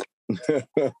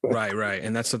right.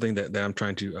 And that's something that I'm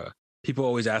trying to. People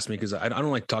always ask me because I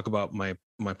don't like to talk about my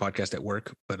podcast at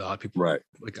work, but a lot of people,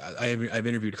 like I've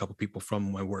interviewed a couple people from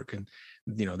my work, and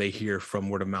you know, they hear from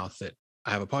word of mouth that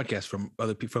I have a podcast from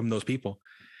other people, from those people.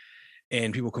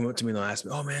 And people come up to me and they'll ask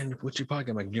me, "Oh man, what's your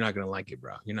podcast?" I'm like, "You're not gonna like it,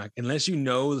 bro. You're not, unless you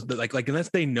know that, like unless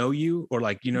they know you, or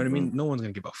like, you know what I mean. No one's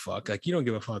gonna give a fuck. Like, you don't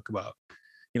give a fuck about,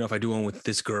 you know, if I do one with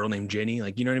this girl named Jenny,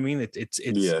 like, you know what I mean. It's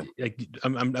like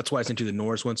that's why I sent you the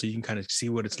Norris one, so you can kind of see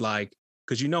what it's like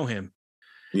because you know him.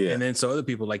 Yeah. And then so other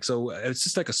people, like, so it's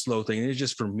just like a slow thing. It's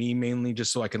just for me mainly,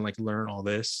 just so I can like learn all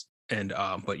this. And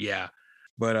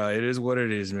but it is what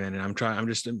it is, man. And I'm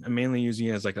mainly using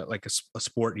it as like a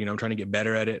sport. You know, I'm trying to get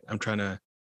better at it. I'm trying to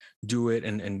do it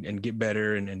and get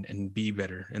better and be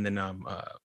better. And then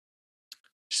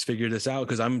just figure this out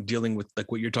because I'm dealing with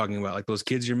like what you're talking about, like those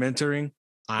kids you're mentoring.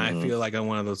 I feel like I'm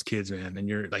one of those kids, man. And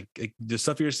you're like the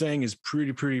stuff you're saying is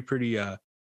pretty.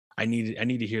 I need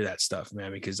to hear that stuff,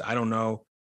 man, because I don't know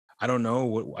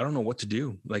what to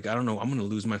do. Like, I don't know. I'm going to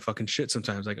lose my fucking shit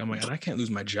sometimes. Like, I'm like, and I can't lose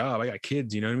my job. I got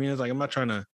kids, you know what I mean? It's like, I'm not trying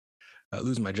to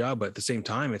lose my job, but at the same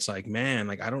time, it's like, man,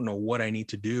 like, I don't know what I need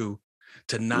to do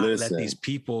to not let these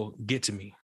people get to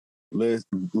me.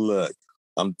 Look,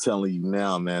 I'm telling you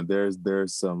now, man, there's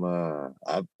some,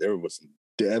 there was some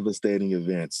devastating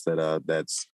events that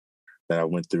I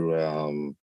went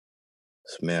through,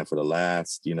 man, for the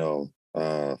last,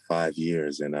 5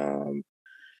 years. And,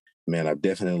 man, I've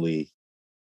definitely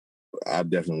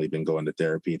been going to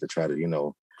therapy to try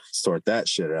to, sort that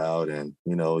shit out. And,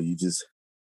 you just,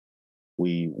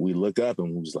 we look up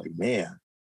and we're just like, man,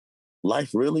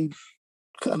 life really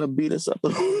kind of beat us up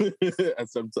at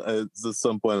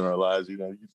some point in our lives.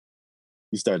 You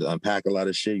start to unpack a lot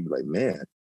of shit. You're like, man,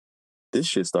 this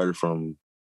shit started from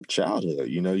childhood.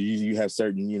 You have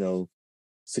certain,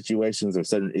 situations or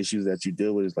certain issues that you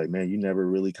deal with. It's like, man, you never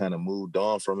really kind of moved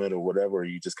on from it or whatever. Or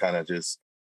you just kind of just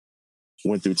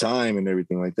went through time and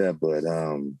everything like that. But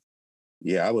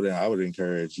yeah, I would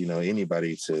encourage,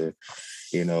 anybody to,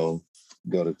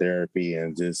 go to therapy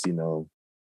and just,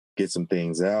 get some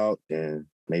things out and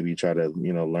maybe try to,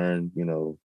 learn,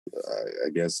 I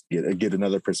guess get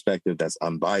another perspective that's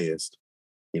unbiased.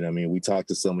 I mean, we talk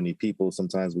to so many people.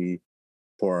 Sometimes we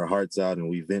pour our hearts out and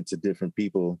we vent to different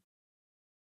people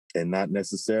and not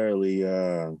necessarily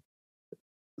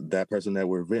that person that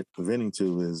we're venting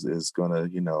to is gonna,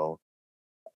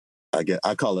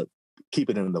 I call it keep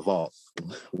it in the vault.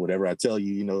 Whatever I tell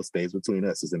you, stays between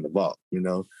us, is in the vault.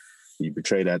 You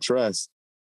betray that trust,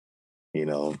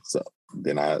 so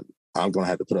then I'm gonna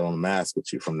have to put on a mask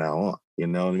with you from now on. You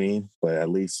know what I mean? But at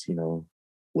least,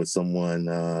 with someone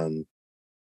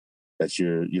that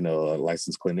you're, a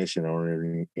licensed clinician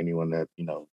or anyone that,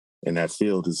 in that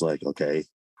field is like, okay,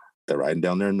 they're writing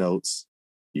down their notes,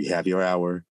 you have your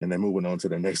hour, and they're moving on to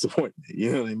the next appointment.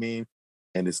 You know what I mean?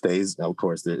 And it stays, of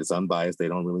course, it's unbiased. They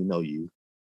don't really know you,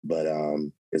 but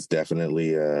it's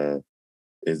definitely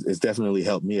it's definitely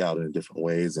helped me out in different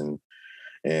ways, and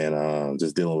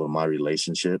just dealing with my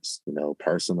relationships,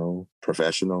 personal,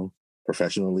 professionally,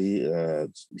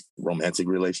 romantic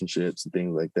relationships and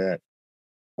things like that.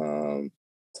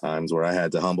 Times where I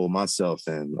had to humble myself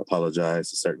and apologize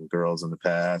to certain girls in the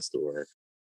past, or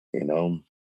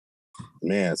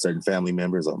certain family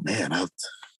members. Oh man, I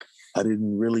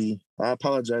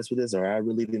apologize for this, or I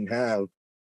really didn't have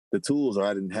the tools, or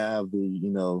I didn't have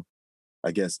the,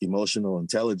 I guess, emotional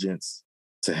intelligence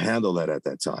to handle that at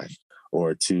that time,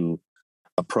 or to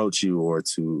approach you,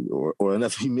 or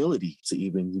enough humility to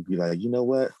even be like, you know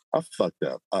what, I fucked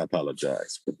up. I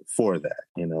apologize for that,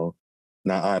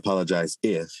 Now I apologize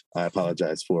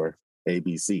for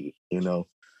ABC,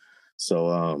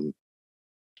 So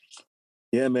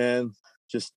yeah, man,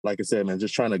 just like I said, man,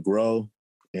 just trying to grow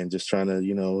and just trying to,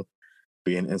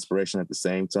 be an inspiration at the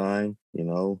same time,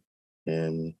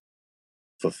 and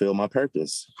fulfill my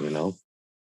purpose.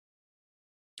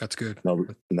 That's good.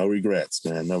 No regrets,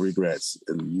 man. No regrets.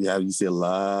 You see a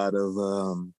lot of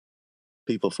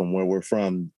people from where we're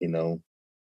from,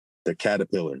 they're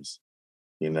caterpillars,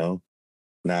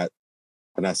 not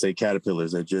when I say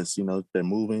caterpillars, they're just, they're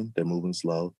moving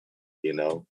slow,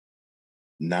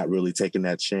 not really taking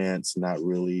that chance, not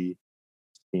really,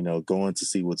 going to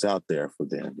see what's out there for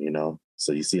them,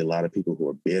 So you see a lot of people who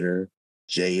are bitter,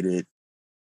 jaded,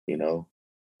 I don't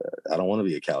want to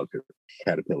be a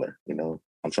caterpillar,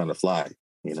 I'm trying to fly,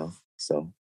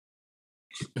 So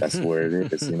that's where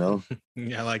it is,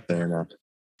 Yeah, I like that.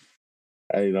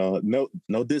 And,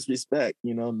 no disrespect,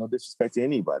 no disrespect to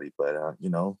anybody, but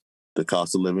the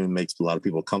cost of living makes a lot of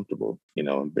people comfortable,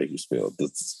 in Bakersfield,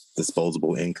 this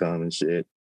disposable income and shit,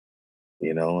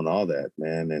 and all that,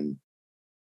 man. And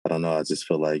I don't know, I just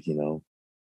feel like,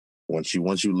 once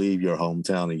you leave your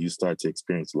hometown and you start to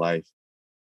experience life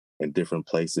in different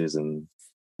places and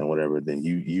whatever, then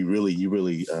you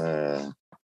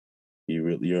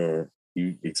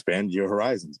expand your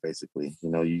horizons, basically.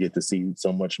 You get to see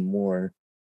so much more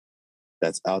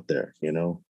that's out there,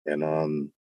 and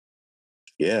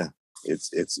yeah,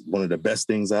 it's one of the best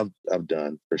things I've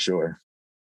done, for sure.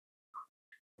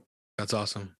 That's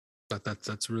awesome.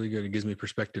 That's really good. It gives me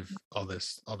perspective. All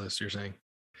this you're saying,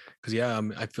 because yeah,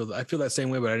 I feel that same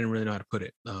way, but I didn't really know how to put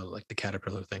it. Like the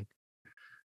caterpillar thing.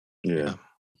 Yeah.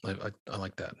 I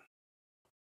like that.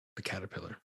 The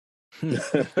caterpillar.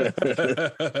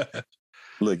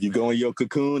 Look, you go in your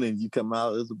cocoon and you come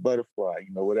out as a butterfly.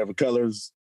 Whatever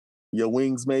colors your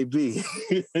wings may be.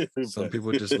 Some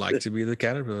people just like to be the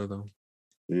caterpillar, though.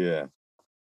 Yeah.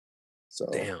 So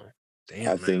damn.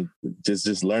 I think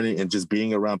just learning and just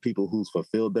being around people who's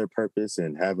fulfilled their purpose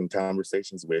and having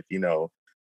conversations with,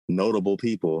 notable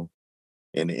people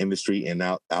in the industry and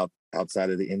outside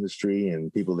of the industry,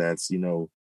 and people that's,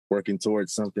 working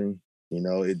towards something,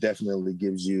 it definitely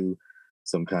gives you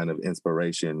some kind of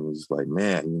inspiration. It's like,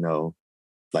 man,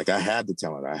 like I have the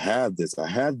talent, I have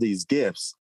these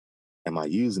gifts. Am I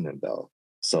using them though?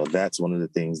 So that's one of the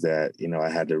things that, I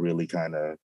had to really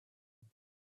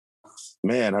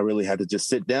I really had to just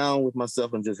sit down with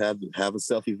myself and just have a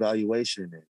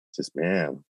self-evaluation and just,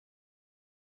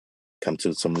 come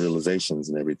to some realizations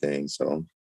and everything. So,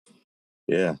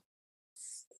 yeah.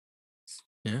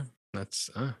 Yeah,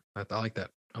 that's I like that.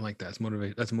 I like that.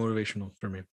 That's motivational for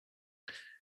me.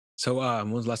 So,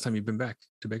 when was the last time you've been back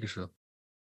to Bakersfield?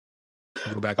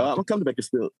 You go back. I'll come to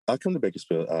Bakersfield.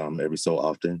 Every so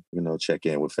often. Check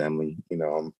in with family.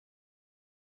 I'm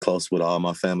close with all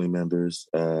my family members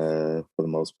for the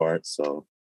most part. So,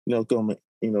 go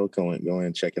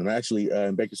and check in. I'm actually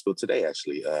in Bakersfield today.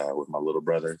 Actually, with my little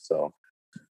brother. So,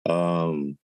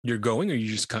 you're going, or you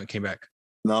just came back?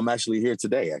 No, I'm actually here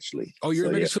today. Actually. Oh, you're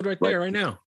in Bakersfield right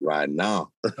now. Right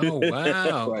now. Oh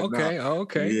wow. Right okay. Now.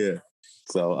 Okay. Yeah.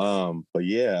 So, but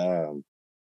yeah,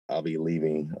 I'll be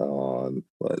leaving on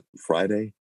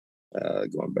Friday,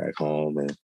 going back home,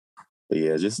 and but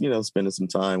yeah, just spending some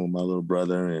time with my little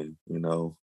brother and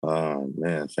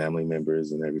family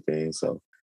members and everything. So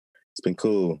it's been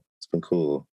cool.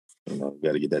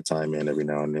 Got to get that time in every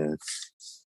now and then.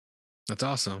 That's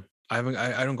awesome. I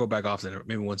don't go back often,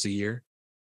 maybe once a year.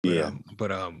 But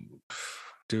Yeah.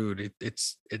 Dude,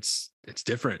 it's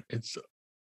different. It's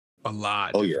a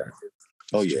lot. Oh Different.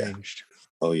 yeah. Oh It's yeah. changed.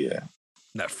 Oh yeah.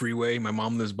 That freeway. My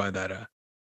mom lives by that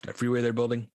freeway they're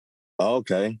building.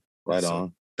 Okay. Right So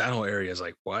on. that whole area is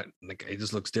like what? Like it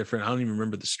just looks different. I don't even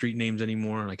remember the street names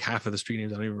anymore. Like half of the street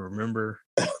names I don't even remember.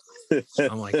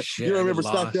 I'm like, shit, You I get remember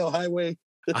lost. Stockdale Highway?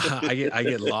 I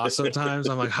get lost sometimes.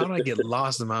 I'm like, how did I get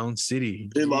lost in my own city?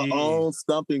 In my Jeez. own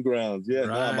stomping grounds. Yeah,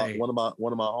 no, Right. one of my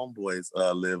homeboys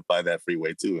lived by that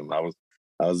freeway too, and I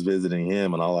was visiting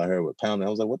him, and all I heard was pounding.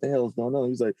 I was like, "What the hell is going on?"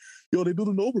 He's like, "Yo, they built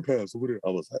an overpass over there." I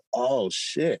was like, "Oh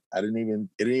shit!" It didn't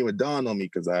even dawn on me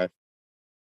because I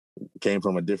came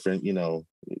from a different,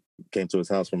 came to his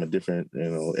house from a different,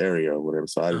 area or whatever.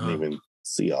 So I didn't even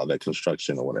see all that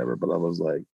construction or whatever. But I was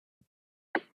like,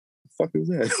 "The fuck is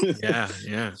that?"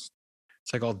 Yeah.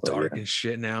 It's like all dark and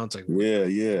shit now. It's like,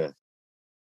 yeah.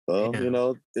 Well,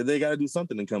 damn. they got to do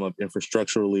something to come up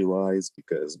infrastructurally wise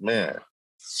because, man,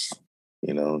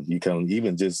 you come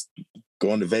even just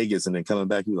going to Vegas and then coming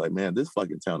back, you're like, man, this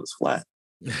fucking town is flat.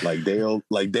 Like day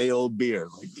old beer.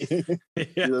 Like, Yeah.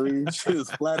 you know what I mean? Shit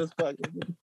is flat as fuck.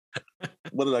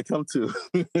 What did I come to?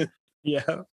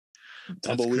 Yeah.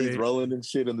 Tumbleweeds rolling and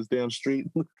shit on this damn street.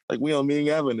 Like we on Ming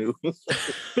Avenue.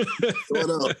 What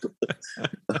up?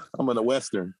 I'm in a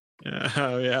Western.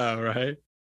 Oh yeah, right.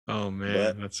 Oh man,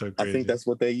 But that's so I crazy. think that's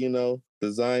what they,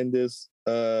 designed this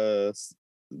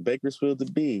Bakersfield to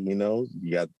be. You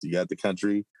got the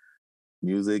country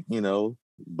music,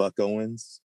 Buck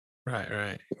Owens,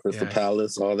 right. Crystal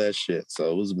Palace, all that shit.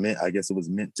 So it was meant. I guess it was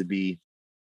meant to be,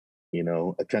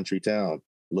 a country town,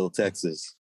 Little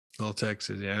Texas. Little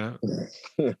Texas, yeah.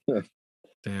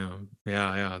 Damn,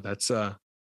 yeah. That's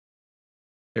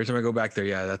every time I go back there,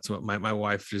 yeah, that's what my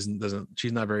wife she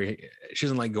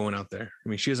doesn't like going out there. I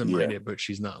mean, she doesn't mind it, but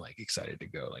she's not like excited to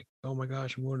go. Like, oh my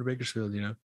gosh, I'm going to Bakersfield,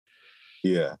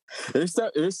 Yeah, there's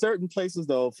certain places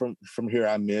though from here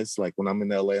I miss. Like when I'm in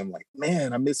LA, I'm like,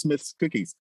 man, I miss Smith's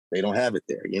Cookies. They don't have it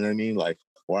there. You know what I mean? Like,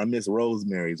 or I miss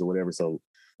Rosemary's or whatever. So,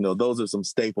 those are some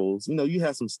staples. You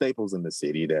have some staples in the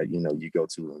city that you go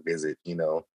to and visit.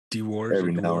 DeWars,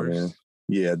 every now and then.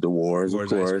 Yeah, DeWars, of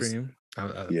course. Ice cream.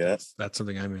 Yeah, that's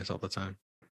something I miss all the time.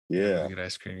 Yeah, good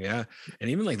ice cream. Yeah,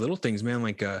 and even like little things, man.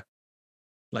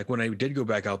 Like when I did go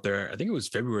back out there, I think it was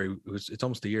February. It's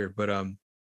almost a year, but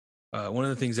one of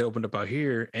the things that opened up out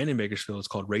here and in Bakersfield is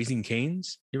called Raising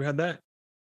Cane's. You ever had that?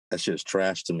 That shit's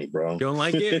trash to me, bro. You don't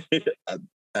like it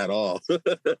at all?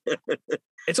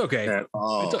 It's okay. At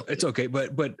all. It's okay.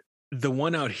 But the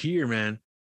one out here, man,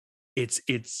 it's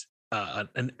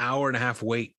an hour and a half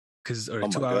wait or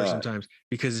 2 hours sometimes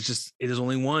because there's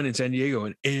only one in San Diego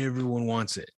and everyone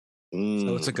wants it.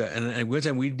 So it's like and one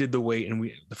time we did the wait and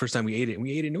the first time we ate it and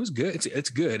it was good. It's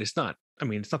good. It's not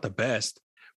the best,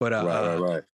 but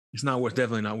right. It's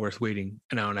definitely not worth waiting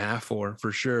an hour and a half for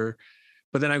sure.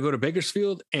 But then I go to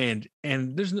Bakersfield and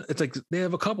it's like they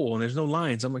have a couple and there's no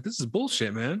lines. I'm like, this is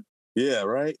bullshit, man. Yeah,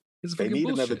 right. They need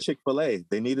another Chick-fil-A.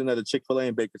 They need another Chick-fil-A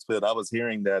in Bakersfield. I was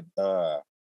hearing that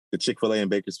the Chick-fil-A in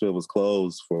Bakersfield was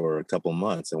closed for a couple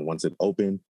months, and once it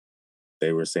opened,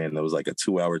 they were saying there was like a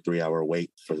 2-hour, 3-hour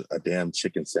wait for a damn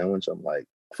chicken sandwich. I'm like,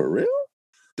 for real?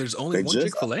 There's only one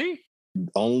Chick-fil-A?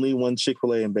 Only one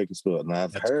Chick-fil-A in Bakersfield. And I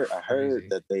heard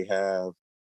that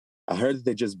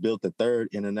they just built the third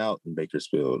In-N-Out in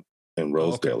Bakersfield in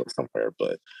Rosedale or somewhere.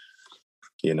 But,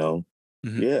 yeah.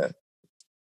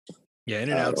 Yeah,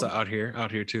 In-N-Out's out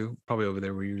here too. Probably over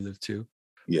there where you live too.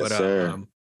 Yes, sir.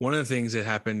 One of the things that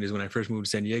happened is when I first moved to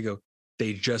San Diego,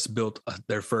 they just built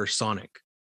their first Sonic.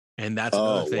 And that's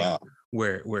another thing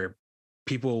where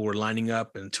people were lining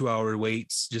up and 2-hour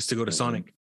waits just to go to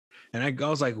Sonic. And I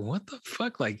was like, what the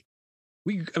fuck? Like,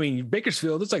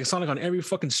 Bakersfield, it's like a Sonic on every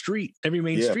fucking street. Every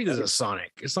main street is a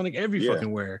Sonic. It's Sonic every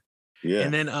fucking where. Yeah.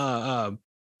 And then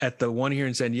at the one here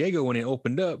in San Diego, when it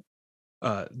opened up,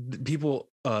 the people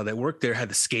that worked there had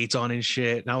the skates on and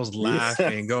shit. And I was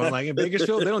laughing, going like, in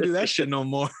Bakersfield, they don't do that shit no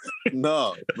more.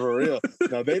 No, for real.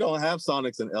 No, they don't have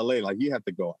Sonics in LA. Like, you have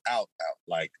to go out,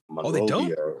 like Monrovia. Oh, they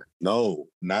don't? No,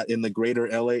 not in the greater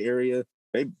LA area.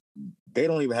 They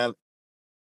don't even have,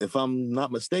 if I'm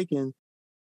not mistaken,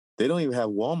 they don't even have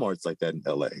Walmarts like that in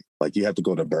LA. Like, you have to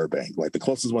go to Burbank. Like, the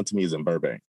closest one to me is in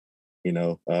Burbank,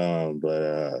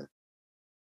 but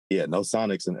yeah, no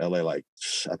Sonics in LA. Like,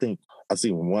 I think I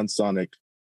seen one Sonic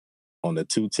on the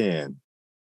 210.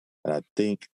 And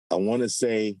I want to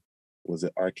say, was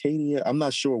it Arcadia? I'm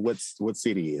not sure what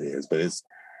city it is, but it's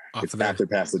after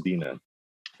Pasadena. And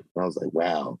I was like,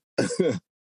 wow.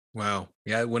 Wow.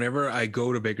 Yeah, whenever I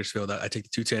go to Bakersfield, I take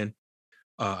the 210.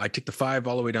 I take the 5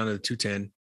 all the way down to the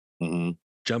 210,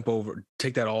 jump over,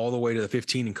 take that all the way to the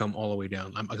 15 and come all the way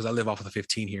down. Because I live off of the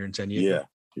 15 here in San Diego.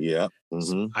 Yeah.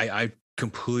 So I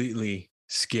completely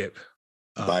skip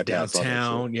bypass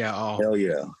downtown. Yeah. Oh, hell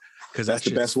yeah. Because that's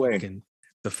the best way.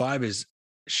 The 5 is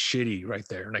shitty right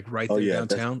there. Like right there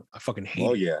downtown. I fucking hate it.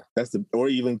 Oh yeah. Or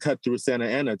even cut through Santa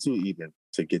Ana too, even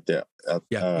to get there. Out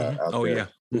there. I know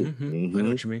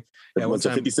what you mean. Yeah. What's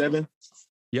the 57?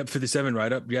 Yep, 57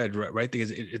 right up. Yeah, right there.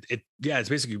 It's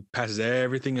basically passes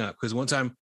everything up. Because one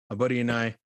time, a buddy and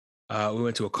I, we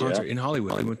went to a concert in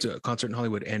Hollywood. We went to a concert in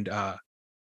Hollywood and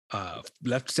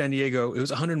left San Diego. It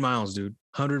was 100 miles, dude.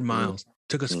 100 miles.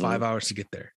 Took us 5 hours to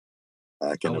get there.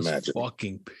 I can imagine.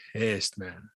 Fucking pissed,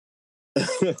 man.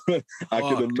 I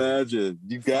can imagine.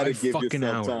 You got to give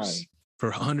yourself time for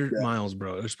 100 miles,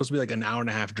 bro. It was supposed to be like an hour and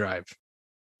a half drive.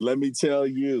 Let me tell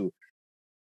you,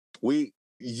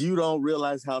 you don't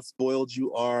realize how spoiled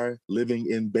you are living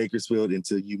in Bakersfield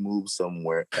until you move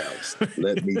somewhere else.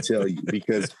 Let me tell you,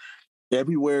 because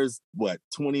everywhere's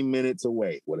 20 minutes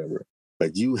away, whatever.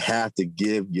 But you have to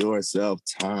give yourself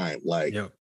time. Like,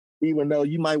 even though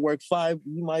you might work 5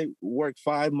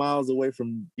 miles away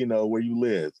from, where you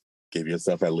live, give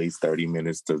yourself at least 30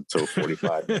 minutes to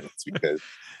 45 minutes, because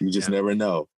you just never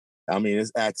know. I mean,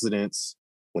 it's accidents.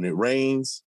 When it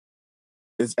rains,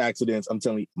 it's accidents. I'm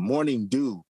telling you, morning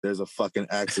dew, there's a fucking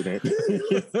accident.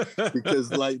 Because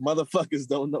motherfuckers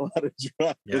don't know how to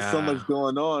drive. There's so much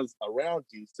going on around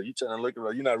you. So you're trying to look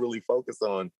around, you're not really focused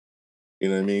on, you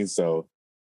know what I mean? So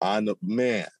I know,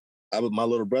 man, my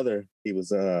little brother, he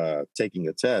was taking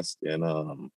a test, and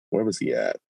where was he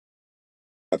at?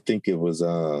 I think he was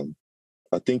going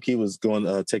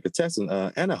to take a test in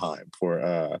Anaheim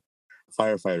for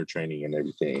firefighter training and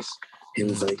everything. He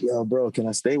was like, yo, bro, can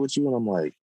I stay with you? And I'm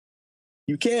like,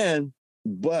 you can,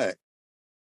 but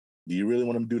do you really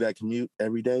want to do that commute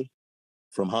every day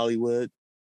from Hollywood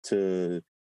to,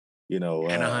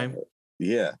 Anaheim?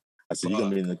 Yeah. I said, you're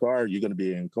going to be in the car. You're going to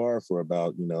be in the car for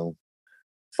about,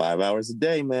 5 hours a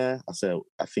day, man. I said,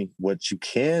 I think what you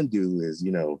can do is,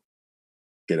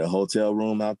 get a hotel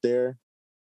room out there,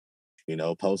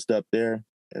 post up there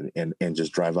and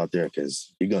just drive out there,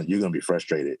 because you're gonna be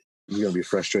frustrated. You're gonna be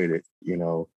frustrated,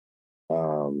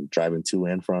 driving to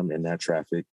and from in that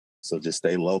traffic. So just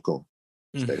stay local.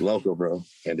 Stay local, bro.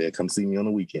 And then come see me on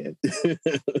the weekend.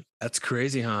 That's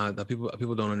crazy, huh? That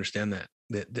people don't understand that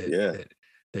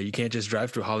you can't just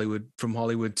drive through from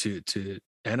Hollywood to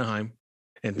Anaheim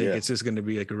and think it's just gonna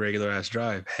be like a regular ass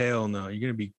drive. Hell no. You're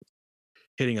gonna be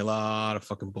hitting a lot of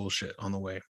fucking bullshit on the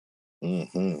way.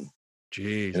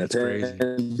 Jeez, that's crazy.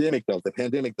 The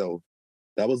pandemic though,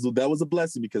 that was a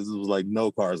blessing, because it was like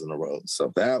no cars on the road.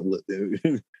 So that was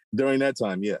during that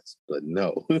time, yes, but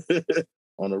no.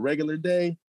 On a regular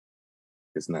day,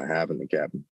 it's not happening,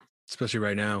 Captain. Especially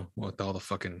right now with all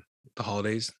the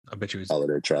holidays. I bet you it's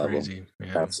holiday travel. Crazy.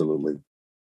 Yeah. Absolutely.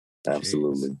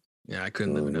 Yeah, I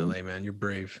couldn't live in LA, man. You're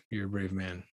brave. You're a brave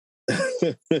man.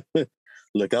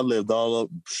 Look, I lived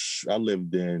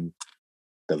in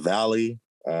the Valley.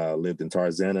 Lived in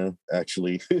Tarzana,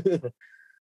 actually.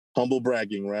 Humble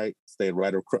bragging, right? Stayed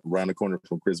right around the corner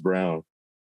from Chris Brown.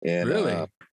 And really?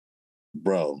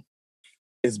 Bro,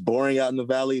 it's boring out in the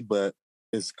Valley, but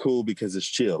it's cool because it's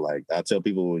chill. Like, I tell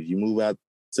people, you move out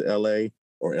to LA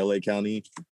or LA County,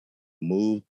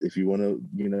 move if you want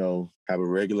to, have a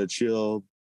regular chill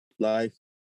life,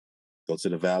 go to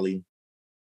the Valley.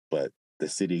 But the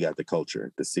city got the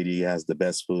culture. The city has the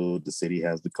best food. The city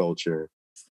has the culture.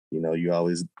 You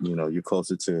always, you're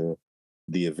closer to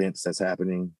the events that's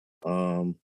happening.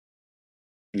 You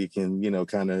can,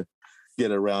 kind of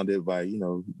get around it by,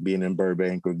 being in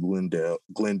Burbank or Glendale.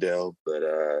 But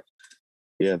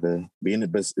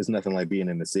it's nothing like being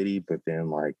in the city. But then,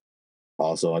 like,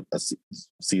 also I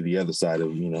see the other side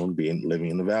of, living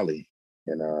in the Valley.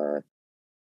 And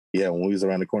when we was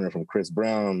around the corner from Chris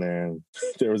Brown, man,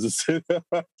 there was a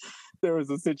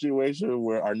situation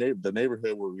where the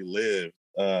neighborhood where we lived,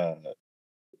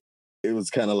 it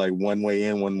was kind of like one way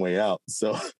in, one way out.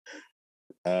 So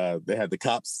they had the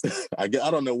cops. I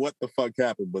don't know what the fuck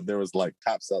happened, but there was like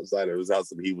cops outside of his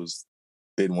house, and he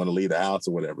didn't want to leave the house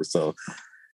or whatever. So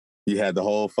you had the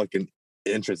whole fucking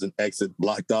entrance and exit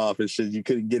blocked off and shit. You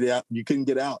couldn't get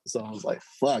out. So I was like,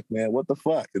 fuck, man, what the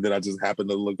fuck? And then I just happened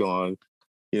to look on,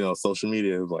 social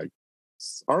media. It was like,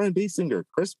 R&B singer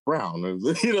Chris Brown. I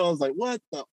was like, what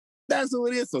the? That's who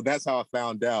it is. So that's how I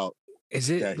found out. Is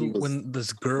it when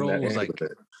this girl was like,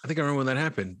 I think I remember when that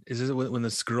happened. Is it when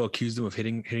this girl accused him of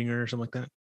hitting her or something like that?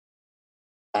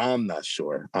 I'm not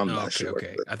sure.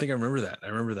 Okay. I think I remember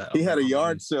that. He had a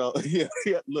yard sale.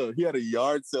 Look, he had a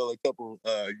yard sale a couple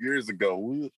years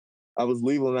ago. I was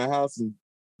leaving the house and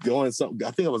going something.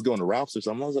 I think I was going to Ralph's or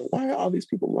something. I was like, why are all these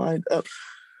people lined up?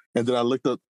 And then I looked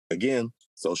up again,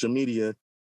 social media,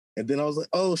 and then I was like,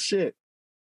 oh shit,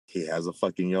 he has a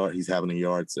fucking yard. He's having a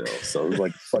yard sale. So it was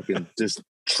like fucking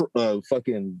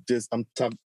I'm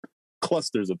talking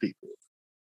clusters of people.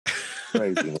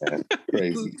 Crazy, man.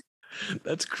 Crazy.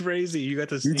 That's crazy. You got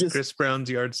to see Chris Brown's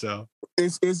yard sale.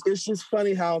 It's just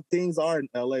funny how things are in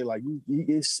LA. Like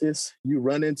you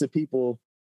run into people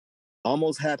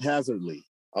almost haphazardly,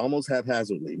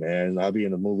 man. I'll be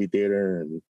in a movie theater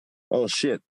and oh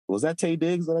shit, was that Tay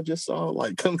Diggs that I just saw?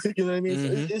 Like, come, you know what I mean?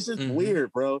 Mm-hmm, it's just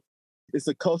weird, bro. It's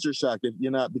a culture shock if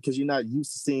you're not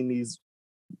used to seeing these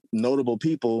notable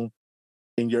people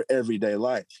in your everyday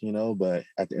life, you know. But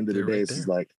at the end of the day, it's just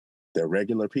like they're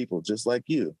regular people, just like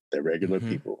you. They're regular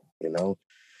people, you know.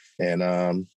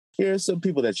 And here's some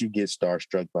people that you get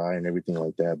starstruck by and everything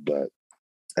like that. But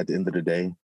at the end of the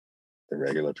day, they're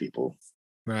regular people.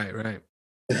 Right.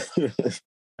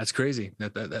 That's crazy.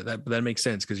 That makes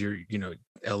sense because you're, you know,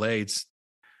 LA. It's,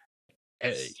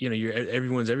 you know,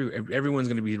 everyone's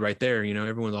going to be right there. You know,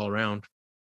 everyone's all around.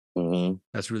 Mm-hmm.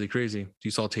 That's really crazy.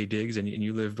 You saw Tay Diggs and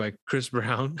you live by Chris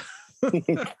Brown.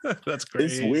 That's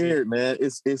crazy. It's weird, man.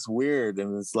 It's weird,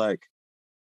 and it's like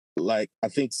I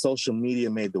think social media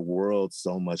made the world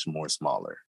so much more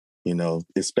smaller. You know,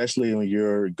 especially when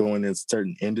you're going in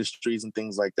certain industries and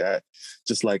things like that.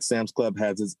 Just like Sam's Club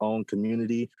has its own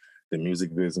community, the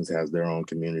music business has their own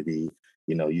community.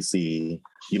 You know, you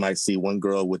might see one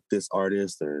girl with this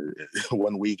artist or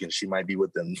 1 week, and she might be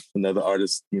with another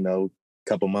artist, you know, a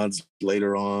couple months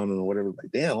later on or whatever.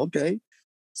 Like, damn, okay.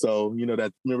 So, you know,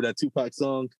 remember that Tupac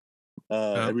song?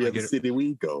 Every other city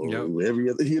we go, every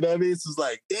other, you know what I mean? It's just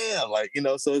like, damn, like, you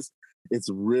know, so it's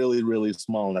really, really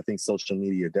small. And I think social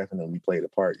media definitely played a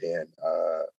part in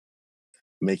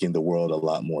making the world a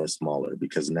lot more smaller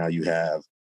because now you have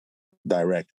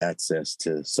direct access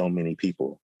to so many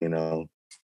people, you know?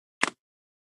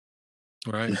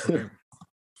 Right.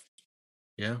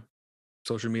 Yeah.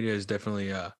 Social media is definitely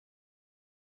a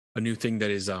new thing that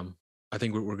is, I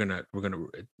think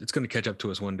it's gonna catch up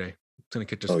to us one day. It's gonna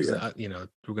catch us. Oh, yeah. You know,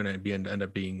 we're gonna end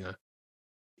up being. I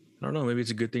don't know. Maybe it's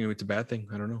a good thing. Maybe it's a bad thing.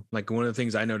 I don't know. Like one of the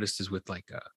things I noticed is with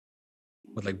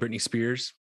Britney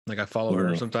Spears. Like I follow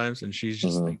her sometimes, and she's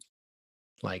just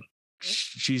like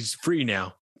she's free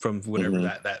now from whatever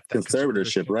that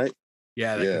conservatorship, right?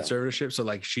 Yeah, conservatorship. So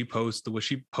like she posts what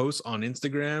she posts on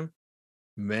Instagram.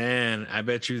 Man, I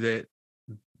bet you that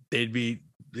they'd be,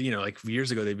 you know, like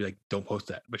years ago they'd be like, don't post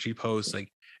that. But she posts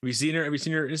like, have you seen her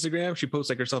Instagram? She posts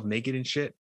like herself naked and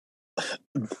shit.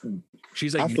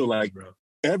 She's like, I feel like, bro,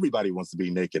 everybody wants to be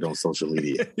naked on social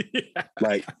media. Yeah.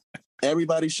 Like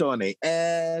everybody's showing their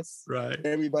ass. Right.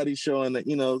 Everybody's showing that,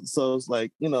 you know, so it's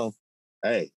like, you know,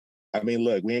 hey, I mean,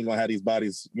 look, we ain't gonna have these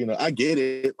bodies, you know, I get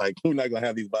it. Like, we're not gonna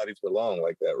have these bodies for long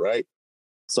like that, right?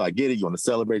 So I get it. You want to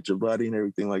celebrate your body and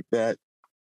everything like that.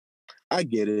 I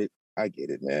get it,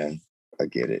 man. I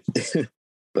get it.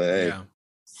 But hey,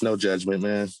 no judgment,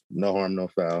 man. No harm, no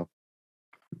foul.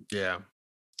 Yeah.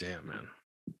 Damn, man.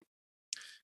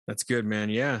 That's good, man.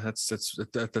 Yeah, that's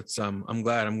I'm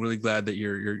glad. I'm really glad that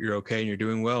you're okay and you're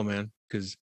doing well, man.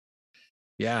 Because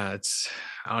yeah,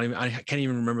 I can't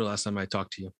even remember the last time I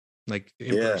talked to you, like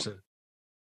in person.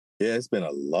 Yeah, it's been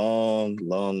a long,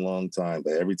 long, long time.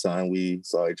 But every time we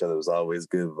saw each other, it was always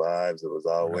good vibes. It was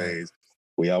always,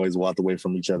 we always walked away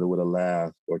from each other with a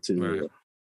laugh or two. Right.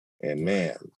 And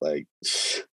man, like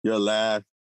your laugh,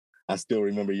 I still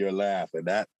remember your laugh, and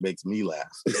that makes me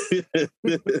laugh.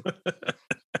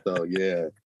 So yeah,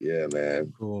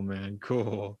 man. Cool, man.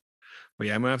 Cool. Well,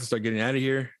 yeah, I'm gonna have to start getting out of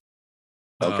here.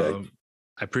 Okay.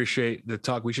 I appreciate the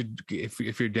talk. We should,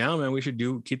 if you're down, man, we should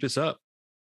keep this up.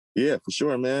 Yeah, for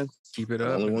sure, man. Keep it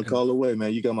up. Only one call away,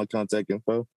 man. You got my contact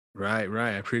info. Right.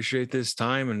 I appreciate this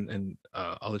time, and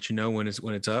I'll let you know when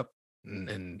it's up.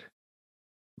 And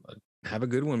have a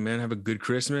good one, man. Have a good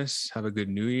Christmas. Have a good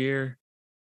New Year.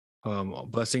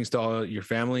 Blessings to all your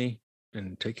family,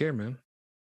 and take care, man.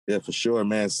 Yeah, for sure,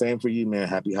 man. Same for you, man.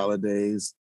 Happy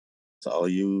holidays to all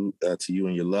you, to you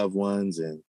and your loved ones,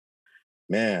 and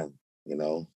man, you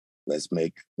know, let's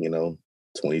make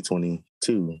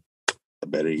 2022 a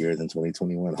better year than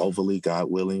 2021. Hopefully, God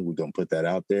willing, we're gonna put that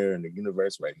out there in the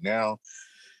universe right now.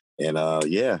 And I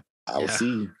will see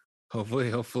you.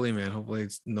 Hopefully, man. Hopefully,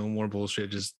 it's no more bullshit.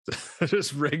 Just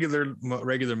regular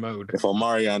mode. If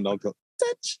Omarion don't go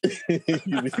touch.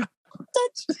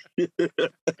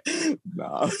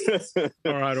 Nah. All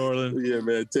right, Orlynn. Yeah,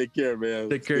 man. Take care, man.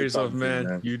 Take care of yourself,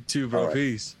 man. You too, bro. Right.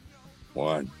 Peace.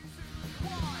 One.